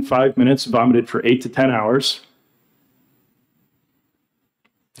reacted in 5 minutes, vomited for 8 to 10 hours.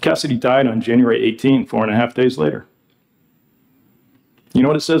 Cassidy died on January 18, 4.5 days later. You know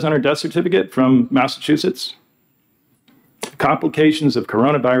what it says on her death certificate from Massachusetts? Complications of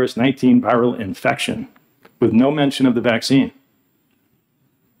coronavirus 19 viral infection, with no mention of the vaccine.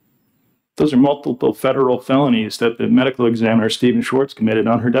 Those are multiple federal felonies that the medical examiner, Stephen Schwartz, committed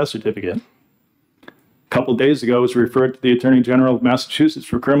on her death certificate. A couple days ago, it was referred to the Attorney General of Massachusetts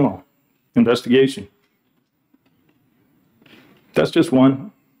for criminal investigation. That's just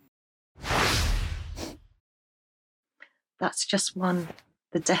one. That's just one.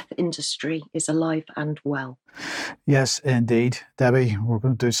 The death industry is alive and well. Yes, indeed. Debbie, we're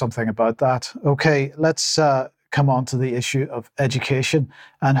going to do something about that. Okay, let's come on to the issue of education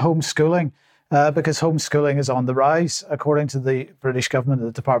and homeschooling, because homeschooling is on the rise. According to the British government and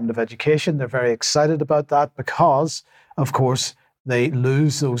the Department of Education, they're very excited about that because, of course, they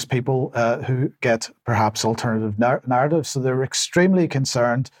lose those people who get perhaps alternative narratives. So they're extremely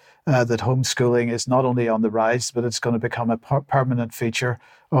concerned that homeschooling is not only on the rise, but it's going to become a permanent feature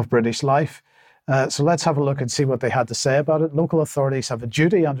of British life. So let's have a look and see what they had to say about it. Local authorities have a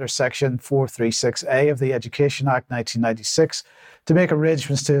duty under Section 436A of the Education Act 1996 to make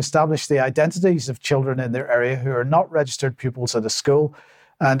arrangements to establish the identities of children in their area who are not registered pupils at a school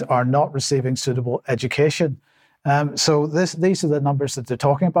and are not receiving suitable education. So these are the numbers that they're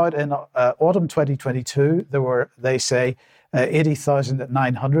talking about. In autumn 2022, there were, they say,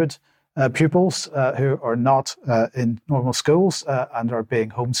 80,900 pupils who are not in normal schools and are being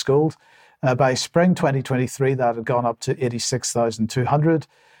homeschooled. By spring 2023, that had gone up to 86,200.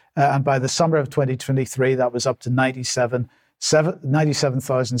 And by the summer of 2023, that was up to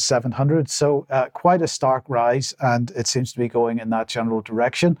 97,700. So quite a stark rise, and it seems to be going in that general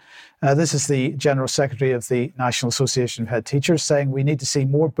direction. This is the General Secretary of the National Association of Head Teachers saying we need to see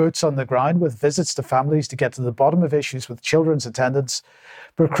more boots on the ground with visits to families to get to the bottom of issues with children's attendance.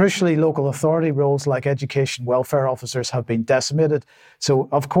 But crucially, local authority roles like education welfare officers have been decimated. So,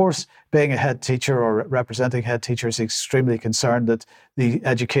 of course, being a head teacher or representing head teachers is extremely concerned that the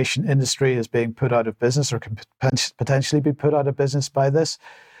education industry is being put out of business or can potentially be put out of business by this.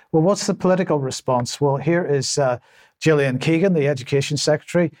 Well, what's the political response? Well, here is Gillian Keegan, the Education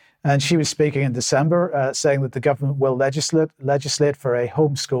Secretary, and she was speaking in December saying that the government will legislate for a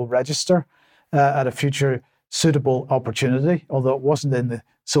homeschool register at a future suitable opportunity, although it wasn't in the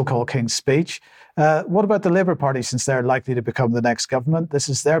so-called King's Speech. What about the Labour Party, since they're likely to become the next government? This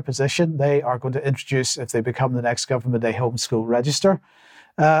is their position. They are going to introduce, if they become the next government, a homeschool register.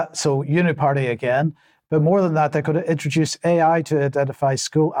 So uniparty again. But more than that, they're going to introduce AI to identify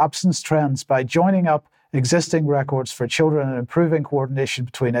school absence trends by joining up existing records for children and improving coordination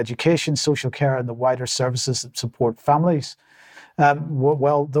between education, social care, and the wider services that support families.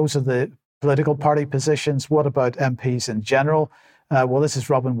 Well, those are the political party positions. What about MPs in general? Well, this is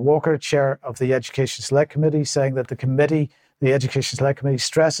Robin Walker, chair of the Education Select Committee, saying that the Education Select Committee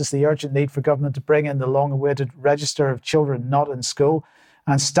stresses the urgent need for government to bring in the long-awaited register of children not in school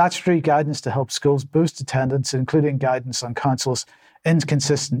and statutory guidance to help schools boost attendance, including guidance on councils'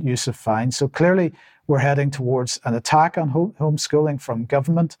 inconsistent use of fines. So clearly, we're heading towards an attack on homeschooling from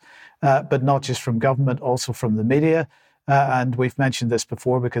government, but not just from government, also from the media. And we've mentioned this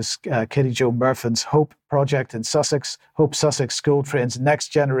before because Kitty Jo Murfin's Hope project in Sussex, Hope Sussex School trains next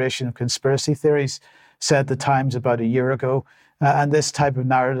generation of conspiracy theories, said the Times about a year ago. And this type of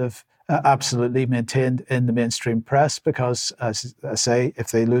narrative absolutely maintained in the mainstream press because, as I say,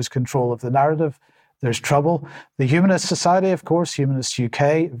 if they lose control of the narrative, there's trouble. The Humanist Society, of course, Humanist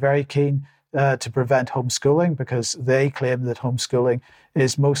UK, very keen to prevent homeschooling because they claim that homeschooling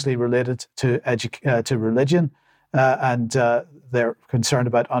is mostly related to religion. And they're concerned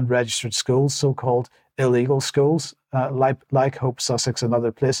about unregistered schools, so-called illegal schools, like Hope Sussex and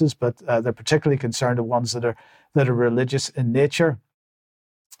other places, but they're particularly concerned with ones that are religious in nature.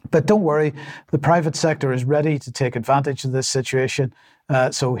 But don't worry, the private sector is ready to take advantage of this situation.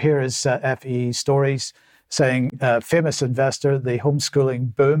 So here is FE Stories saying, famous investor, the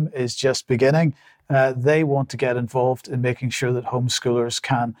homeschooling boom is just beginning. They want to get involved in making sure that homeschoolers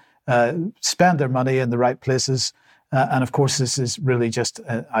can spend their money in the right places. And of course, this is really just,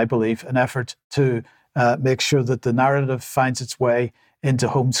 I believe, an effort to make sure that the narrative finds its way into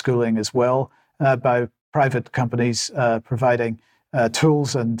homeschooling as well by private companies providing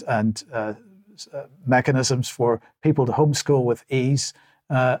tools and mechanisms for people to homeschool with ease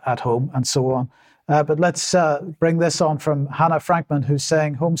at home and so on. But let's bring this on from Hannah Frankman, who's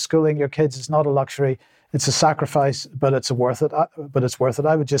saying homeschooling your kids is not a luxury. It's a sacrifice, but it's worth it. But it's worth it.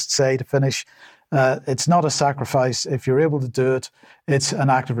 I would just say to finish, it's not a sacrifice if you're able to do it. It's an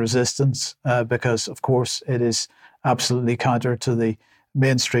act of resistance because, of course, it is absolutely counter to the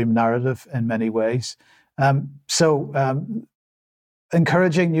mainstream narrative in many ways.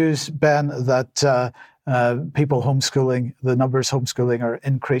 Encouraging news, Ben, that people homeschooling, the numbers homeschooling are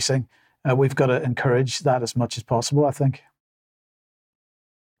increasing. We've got to encourage that as much as possible, I think.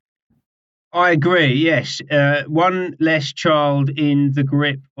 I agree, yes. One less child in the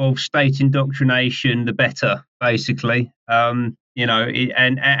grip of state indoctrination, the better, basically. And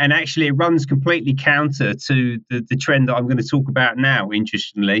actually it runs completely counter to the trend that I'm going to talk about now,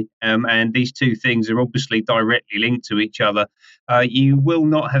 interestingly. And these two things are obviously directly linked to each other. You will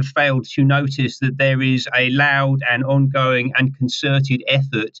not have failed to notice that there is a loud and ongoing and concerted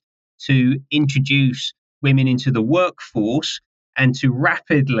effort to introduce women into the workforce and to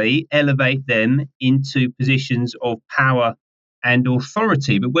rapidly elevate them into positions of power and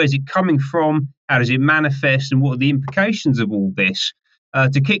authority. But where's it coming from? How does it manifest? And what are the implications of all this?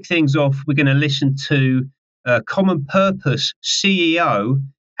 To kick things off, we're going to listen to Common Purpose CEO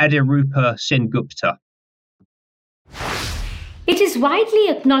Adirupa Sengupta. It is widely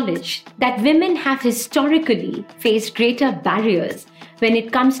acknowledged that women have historically faced greater barriers when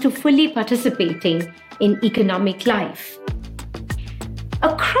it comes to fully participating in economic life.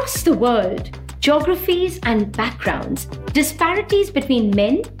 Across the world, geographies and backgrounds, disparities between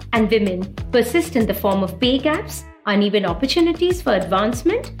men and women persist in the form of pay gaps, uneven opportunities for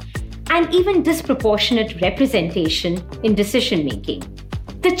advancement, and even disproportionate representation in decision-making.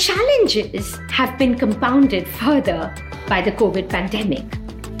 The challenges have been compounded further by the COVID pandemic.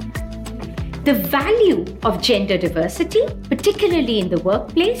 The value of gender diversity, particularly in the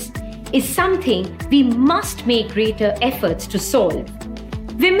workplace, is something we must make greater efforts to solve.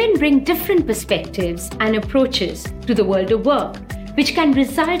 Women bring different perspectives and approaches to the world of work, which can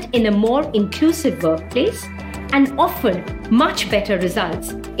result in a more inclusive workplace and often much better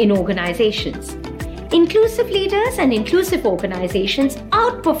results in organizations. Inclusive leaders and inclusive organizations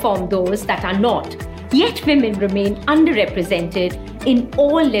outperform those that are not, yet women remain underrepresented in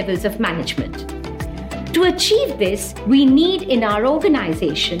all levels of management. To achieve this, we need in our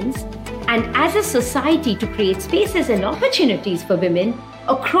organizations and as a society to create spaces and opportunities for women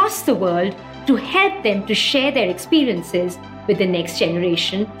across the world to help them to share their experiences with the next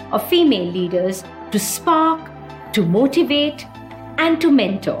generation of female leaders to spark, to motivate, and to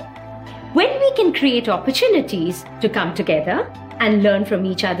mentor. When we can create opportunities to come together and learn from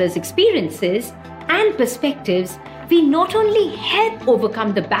each other's experiences and perspectives, we not only help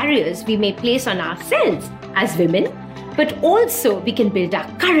overcome the barriers we may place on ourselves as women, but also we can build our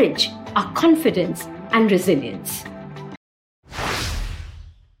courage, our confidence, and resilience.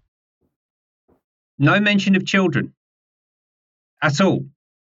 No mention of children at all,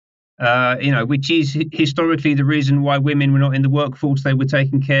 which is historically the reason why women were not in the workforce. They were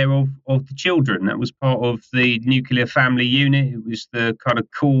taking care of the children. That was part of the nuclear family unit. It was the kind of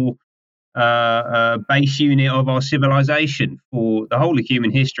core base unit of our civilization for the whole of human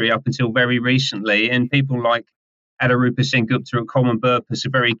history up until very recently. And people like Adirupa Sengupta at Common Purpose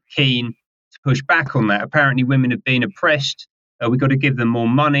are very keen to push back on that. Apparently women have been oppressed. We've got to give them more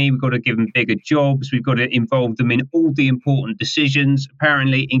money. We've got to give them bigger jobs. We've got to involve them in all the important decisions.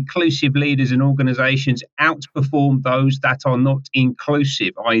 Apparently, inclusive leaders and organizations outperform those that are not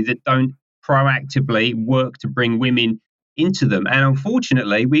inclusive, i.e. that don't proactively work to bring women into them. And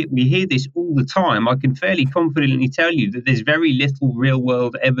unfortunately, we hear this all the time. I can fairly confidently tell you that there's very little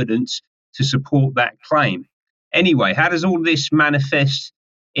real-world evidence to support that claim. Anyway, how does all this manifest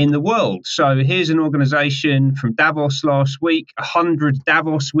in the world? So here's an organization from Davos last week, 100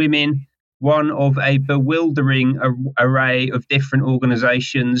 Davos women, one of a bewildering array of different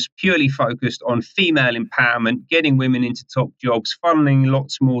organizations purely focused on female empowerment, getting women into top jobs, funneling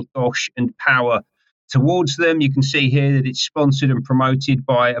lots more dosh and power towards them. You can see here that it's sponsored and promoted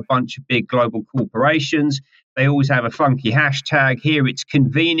by a bunch of big global corporations. They always have a funky hashtag. Here it's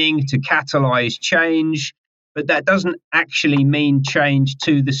convening to catalyze change. But that doesn't actually mean change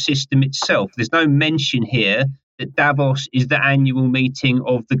to the system itself. There's no mention here that Davos is the annual meeting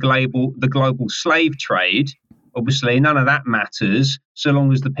of the global slave trade. Obviously, none of that matters so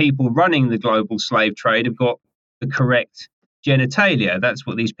long as the people running the global slave trade have got the correct genitalia. That's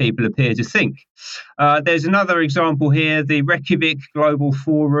what these people appear to think. There's another example here, the Reykjavik Global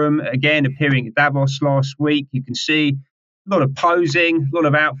Forum, again appearing at Davos last week. You can see a lot of posing, a lot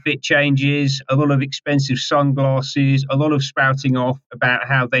of outfit changes, a lot of expensive sunglasses, a lot of spouting off about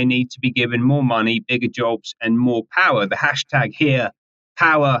how they need to be given more money, bigger jobs, and more power. The hashtag here,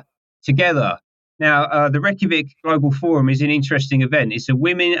 power together. Now, the Reykjavik Global Forum is an interesting event. It's a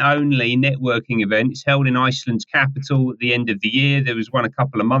women-only networking event. It's held in Iceland's capital at the end of the year. There was one a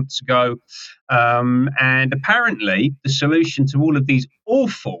couple of months ago. And apparently, the solution to all of these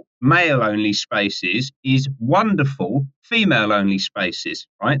awful male-only spaces is wonderful female-only spaces,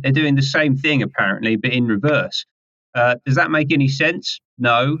 right? They're doing the same thing, apparently, but in reverse. Does that make any sense?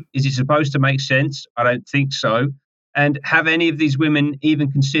 No. Is it supposed to make sense? I don't think so. And have any of these women even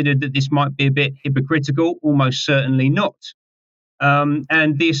considered that this might be a bit hypocritical? Almost certainly not.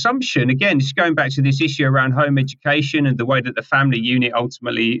 And the assumption, again, is going back to this issue around home education and the way that the family unit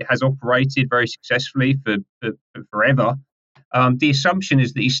ultimately has operated very successfully for forever. The assumption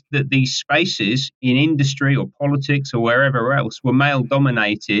is that these spaces in industry or politics or wherever else were male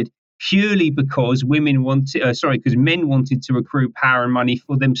dominated purely because men wanted to accrue power and money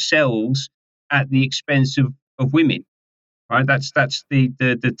for themselves at the expense of women, right? That's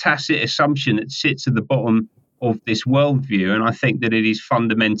the tacit assumption that sits at the bottom of this worldview, and I think that it is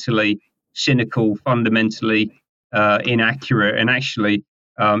fundamentally cynical, fundamentally inaccurate, and actually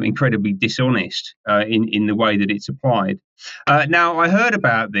incredibly dishonest in the way that it's applied. Now, I heard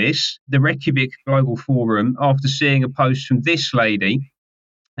about the Reykjavik Global Forum, after seeing a post from this lady.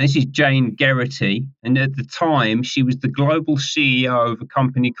 And this is Jane Geraghty, and at the time, she was the global CEO of a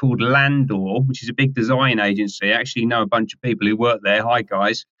company called Landor, which is a big design agency. I actually know a bunch of people who work there. Hi,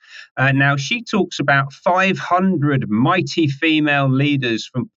 guys. Now, she talks about 500 mighty female leaders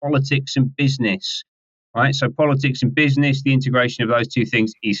from politics and business. Right, so politics and business, the integration of those two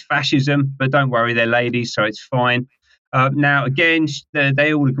things is fascism, but don't worry, they're ladies, so it's fine. Now, again,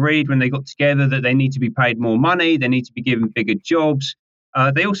 they all agreed when they got together that they need to be paid more money, they need to be given bigger jobs.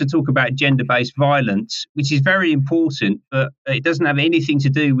 They also talk about gender-based violence, which is very important, but it doesn't have anything to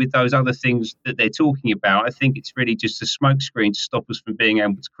do with those other things that they're talking about. I think it's really just a smokescreen to stop us from being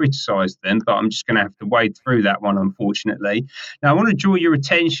able to criticise them, but I'm just going to have to wade through that one, unfortunately. Now, I want to draw your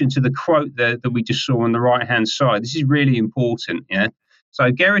attention to the quote that we just saw on the right-hand side. This is really important, yeah? So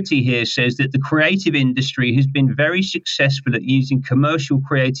Geraghty here says that the creative industry has been very successful at using commercial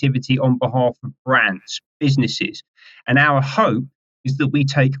creativity on behalf of brands, businesses, and our hope is that we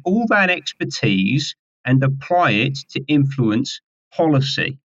take all that expertise and apply it to influence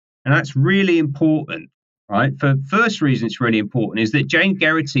policy. And that's really important, right? For the first reason it's really important is that Jane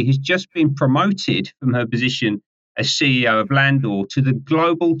Geraghty has just been promoted from her position as CEO of Landor to the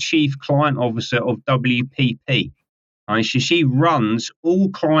Global Chief Client Officer of WPP. Right? So she runs all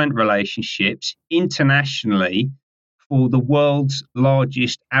client relationships internationally for the world's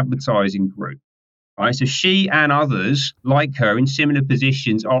largest advertising group. Right, so she and others like her in similar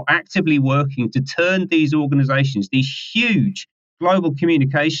positions are actively working to turn these organizations, these huge global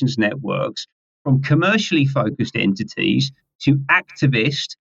communications networks, from commercially focused entities to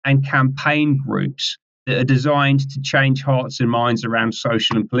activist and campaign groups that are designed to change hearts and minds around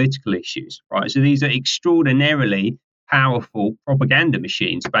social and political issues. Right, so these are extraordinarily powerful propaganda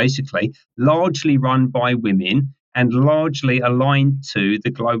machines, basically, largely run by women and largely aligned to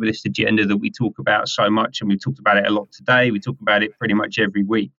the globalist agenda that we talk about so much. And we've talked about it a lot today. We talk about it pretty much every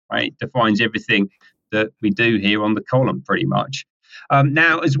week, right? It defines everything that we do here on the column, pretty much.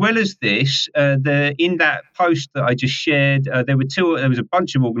 Now, as well as this, in that post that I just shared, there was a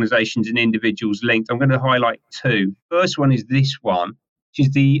bunch of organizations and individuals linked. I'm going to highlight two. First one is this one, which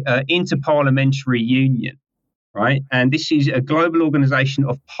is the Interparliamentary Union, right? And this is a global organization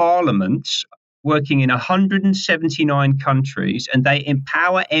of parliaments working in 179 countries, and they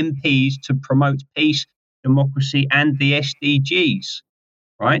empower MPs to promote peace, democracy, and the SDGs,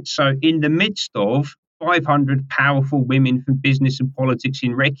 right? So in the midst of 500 powerful women from business and politics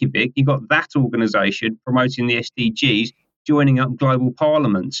in Reykjavik, you got that organization promoting the SDGs, joining up global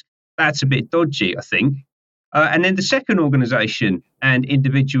parliaments. That's a bit dodgy, I think. And then the second organization and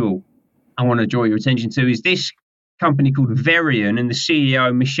individual I want to draw your attention to is this company called Verian, and the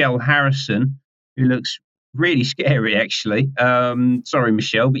CEO, Michelle Harrison, who looks really scary, actually. Sorry,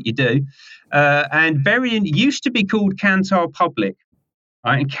 Michelle, but you do. And Verian used to be called Kantar Public.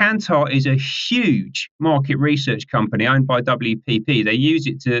 Right? And Kantar is a huge market research company owned by WPP. They use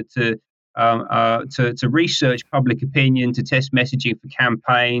it to research public opinion, to test messaging for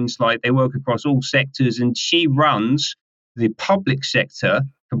campaigns. Like, they work across all sectors, and she runs the public sector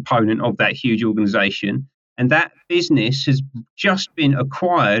component of that huge organization. And that business has just been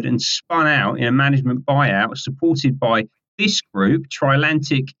acquired and spun out in a management buyout supported by this group,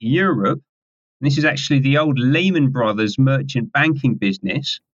 Trilantic Europe. And this is actually the old Lehman Brothers merchant banking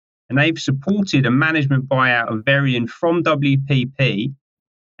business. And they've supported a management buyout of Verian from WPP.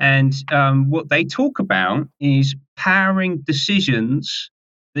 And what they talk about is powering decisions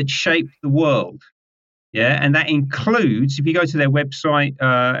that shape the world. Yeah, and that includes, if you go to their website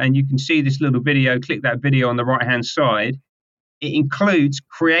and you can see this little video, click that video on the right-hand side, it includes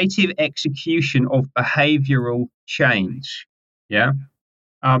creative execution of behavioral change. Yeah.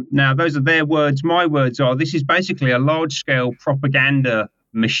 Now, those are their words. My words are, this is basically a large-scale propaganda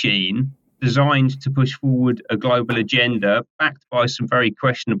machine designed to push forward a global agenda backed by some very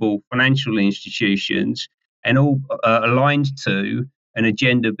questionable financial institutions and all aligned to an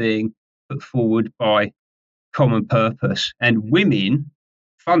agenda being put forward by common purpose. And women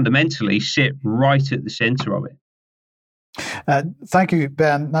fundamentally sit right at the center of it. Thank you,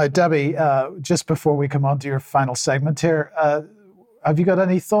 Ben. Now, Debbie, just before we come on to your final segment here, have you got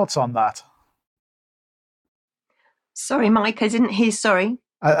any thoughts on that? Sorry, Mike, I didn't hear, sorry.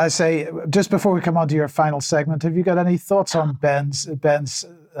 I say, just before we come on to your final segment, have you got any thoughts on Ben's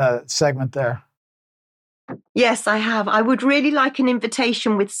segment there? Yes, I have. I would really like an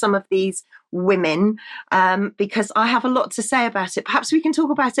invitation with some of these women because I have a lot to say about it. Perhaps we can talk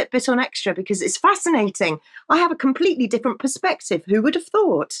about it a bit on Extra because it's fascinating. I have a completely different perspective. Who would have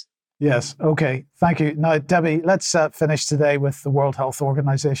thought? Yes. Okay. Thank you. Now, Debbie, let's finish today with the World Health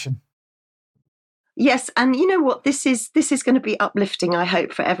Organization. Yes, and you know what? This is going to be uplifting, I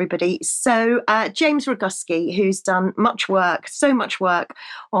hope, for everybody. So James Roguski, who's done so much work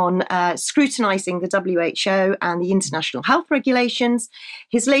on scrutinising the WHO and the international health regulations.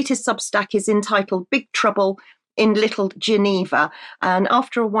 His latest Substack is entitled Big Trouble in Little Geneva. And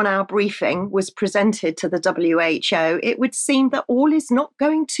after a 1-hour briefing was presented to the WHO, it would seem that all is not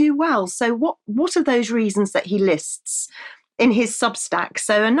going too well. So what are those reasons that he lists in his Substack?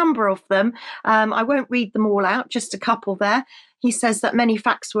 So a number of them. I won't read them all out, just a couple there. He says that many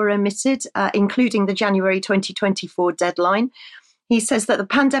facts were omitted, including the January 2024 deadline. He says that the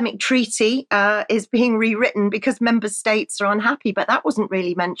pandemic treaty is being rewritten because member states are unhappy, but that wasn't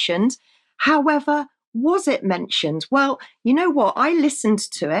really mentioned. However, was it mentioned? Well, you know what? I listened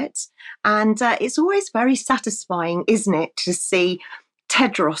to it, and it's always very satisfying, isn't it, to see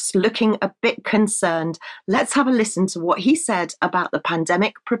Tedros looking a bit concerned. Let's have a listen to what he said about the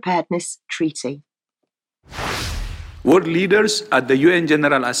Pandemic Preparedness Treaty. World leaders at the UN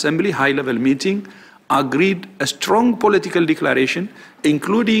General Assembly high-level meeting agreed a strong political declaration,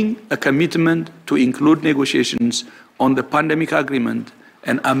 including a commitment to include negotiations on the pandemic agreement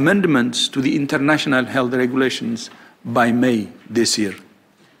and amendments to the international health regulations by May this year.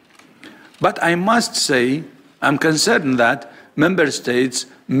 But I must say, I'm concerned that member states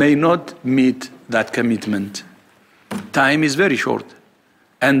may not meet that commitment. Time is very short,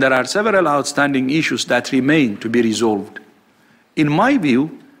 and there are several outstanding issues that remain to be resolved. In my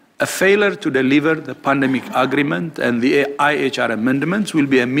view, a failure to deliver the pandemic agreement and the IHR amendments will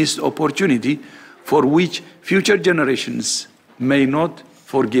be a missed opportunity for which future generations may not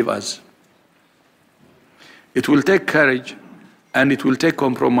forgive us. It will take courage and it will take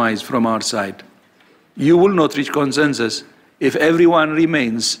compromise from our side. You will not reach consensus if everyone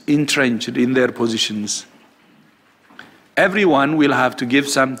remains entrenched in their positions. Everyone will have to give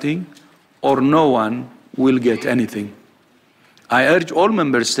something, or no one will get anything. I urge all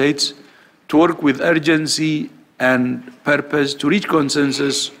member states to work with urgency and purpose to reach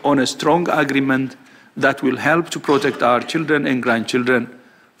consensus on a strong agreement that will help to protect our children and grandchildren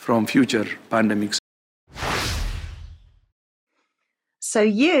from future pandemics. So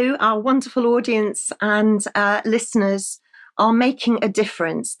you, our wonderful audience and listeners, are making a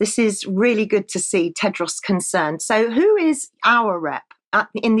difference. This is really good to see Tedros concerned. So who is our rep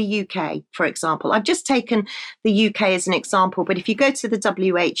in the UK, for example? I've just taken the UK as an example, but if you go to the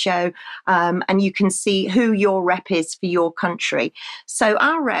WHO and you can see who your rep is for your country. So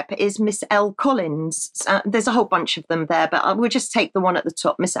our rep is Miss Elle Collins. There's a whole bunch of them there, but we'll just take the one at the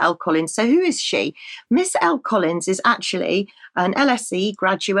top, Miss Elle Collins. So who is she? Miss Elle Collins is actually an LSE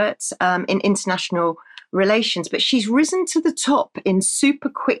graduate in international relations, but she's risen to the top in super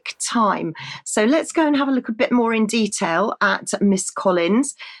quick time. So let's go and have a look a bit more in detail at Miss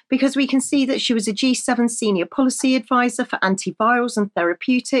Collins, because we can see that she was a G7 senior policy advisor for antivirals and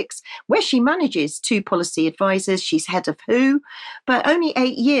therapeutics, where she manages 2 policy advisors. She's head of WHO, but only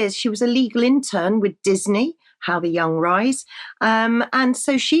 8 years. She was a legal intern with Disney, How the Young Rise. And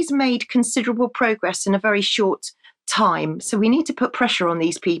so she's made considerable progress in a very short time. So we need to put pressure on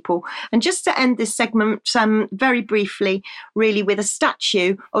these people. And just to end this segment very briefly, really with a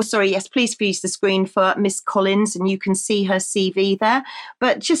statue. Oh, sorry. Yes, please freeze the screen for Miss Collins and you can see her CV there.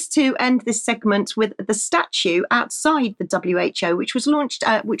 But just to end this segment with the statue outside the WHO, which was launched,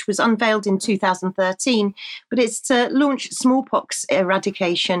 which was unveiled in 2013, but it's to launch smallpox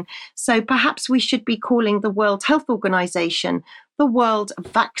eradication. So perhaps we should be calling the World Health Organization the World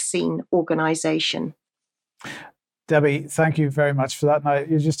Vaccine Organization. Debbie, thank you very much for that. Now,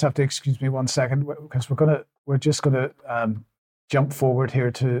 you just have to excuse me 1 second because we're just going to jump forward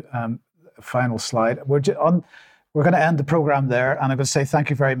here to the final slide. We're going to end the program there, and I'm going to say thank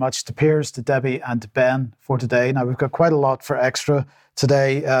you very much to Piers, to Debbie, and to Ben for today. Now, we've got quite a lot for extra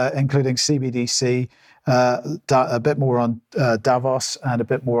today, including CBDC, a bit more on Davos, and a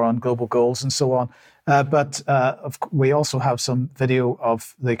bit more on global goals and so on. But we also have some video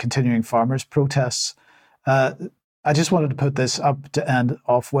of the continuing farmers' protests. I just wanted to put this up to end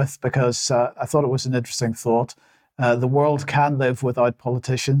off with because I thought it was an interesting thought. The world can live without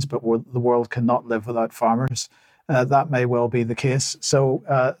politicians, but the world cannot live without farmers. That may well be the case.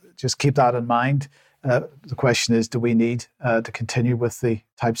 So just keep that in mind. The question is, do we need to continue with the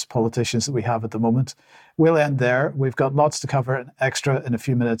types of politicians that we have at the moment? We'll end there. We've got lots to cover in extra in a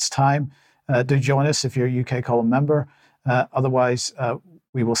few minutes' time. Do join us if you're a UK Column member. Otherwise,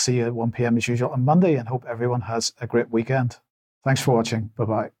 we will see you at 1 p.m. as usual on Monday, and hope everyone has a great weekend. Thanks for watching.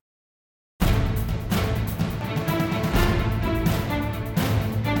 Bye-bye.